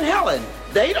Tom and Helen?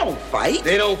 They don't fight.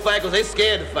 They don't fight because they're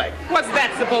scared to fight. What's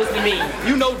that supposed to mean?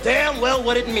 You know damn well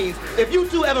what it means. If you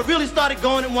two ever really started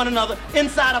going at one another,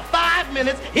 inside of 5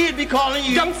 minutes, he'd be calling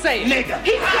you... Don't say it. Nigga.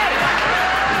 He said it.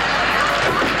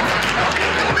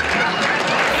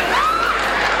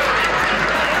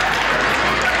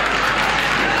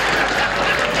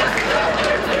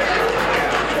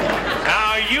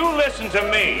 listen to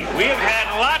me. We have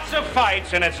had lots of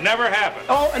fights and it's never happened.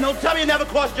 Oh, and don't tell me it never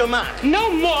crossed your mind. No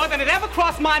more than it ever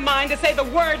crossed my mind to say the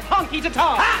word honky to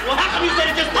Tom. Ha! Well, how come you said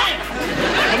it just then?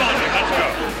 Come on, Nick, let's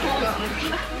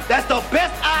go. That's the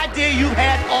best idea you've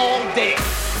had all day.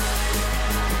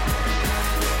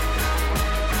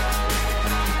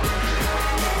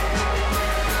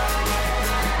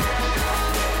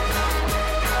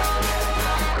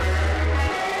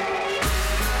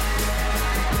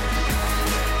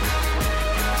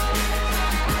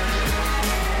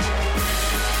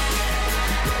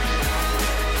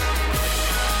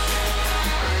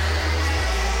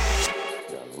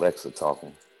 Alexa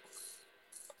talking.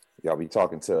 Y'all be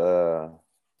talking to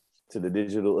the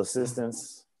digital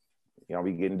assistants. Y'all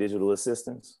be getting digital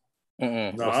assistants.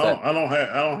 No, I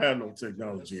don't have no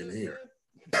technology in here.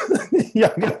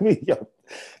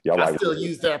 y'all I like, still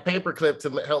use that paperclip to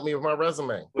help me with my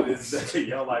resume. What is that?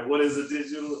 Y'all like, what is a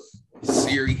digital?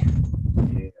 Siri.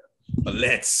 Yeah.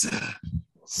 Alexa.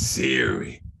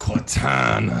 Siri.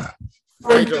 Cortana.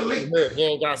 He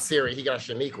ain't got Siri. He got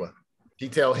Shaniqua. He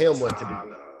tell him what to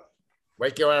do.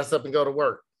 Wake your ass up and go to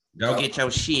work. Go get your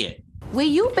shit. Where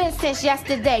you been since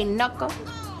yesterday, knuckle?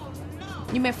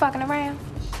 You been fucking around?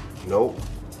 Nope.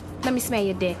 Let me smell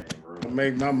your dick.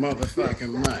 Make my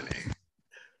motherfucking money.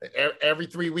 Every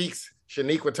 3 weeks,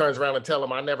 Shaniqua turns around and tell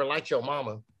him, I never liked your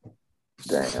mama.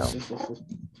 Damn. You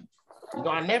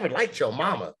know, I never liked your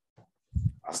mama.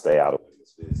 I stay out of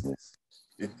this business.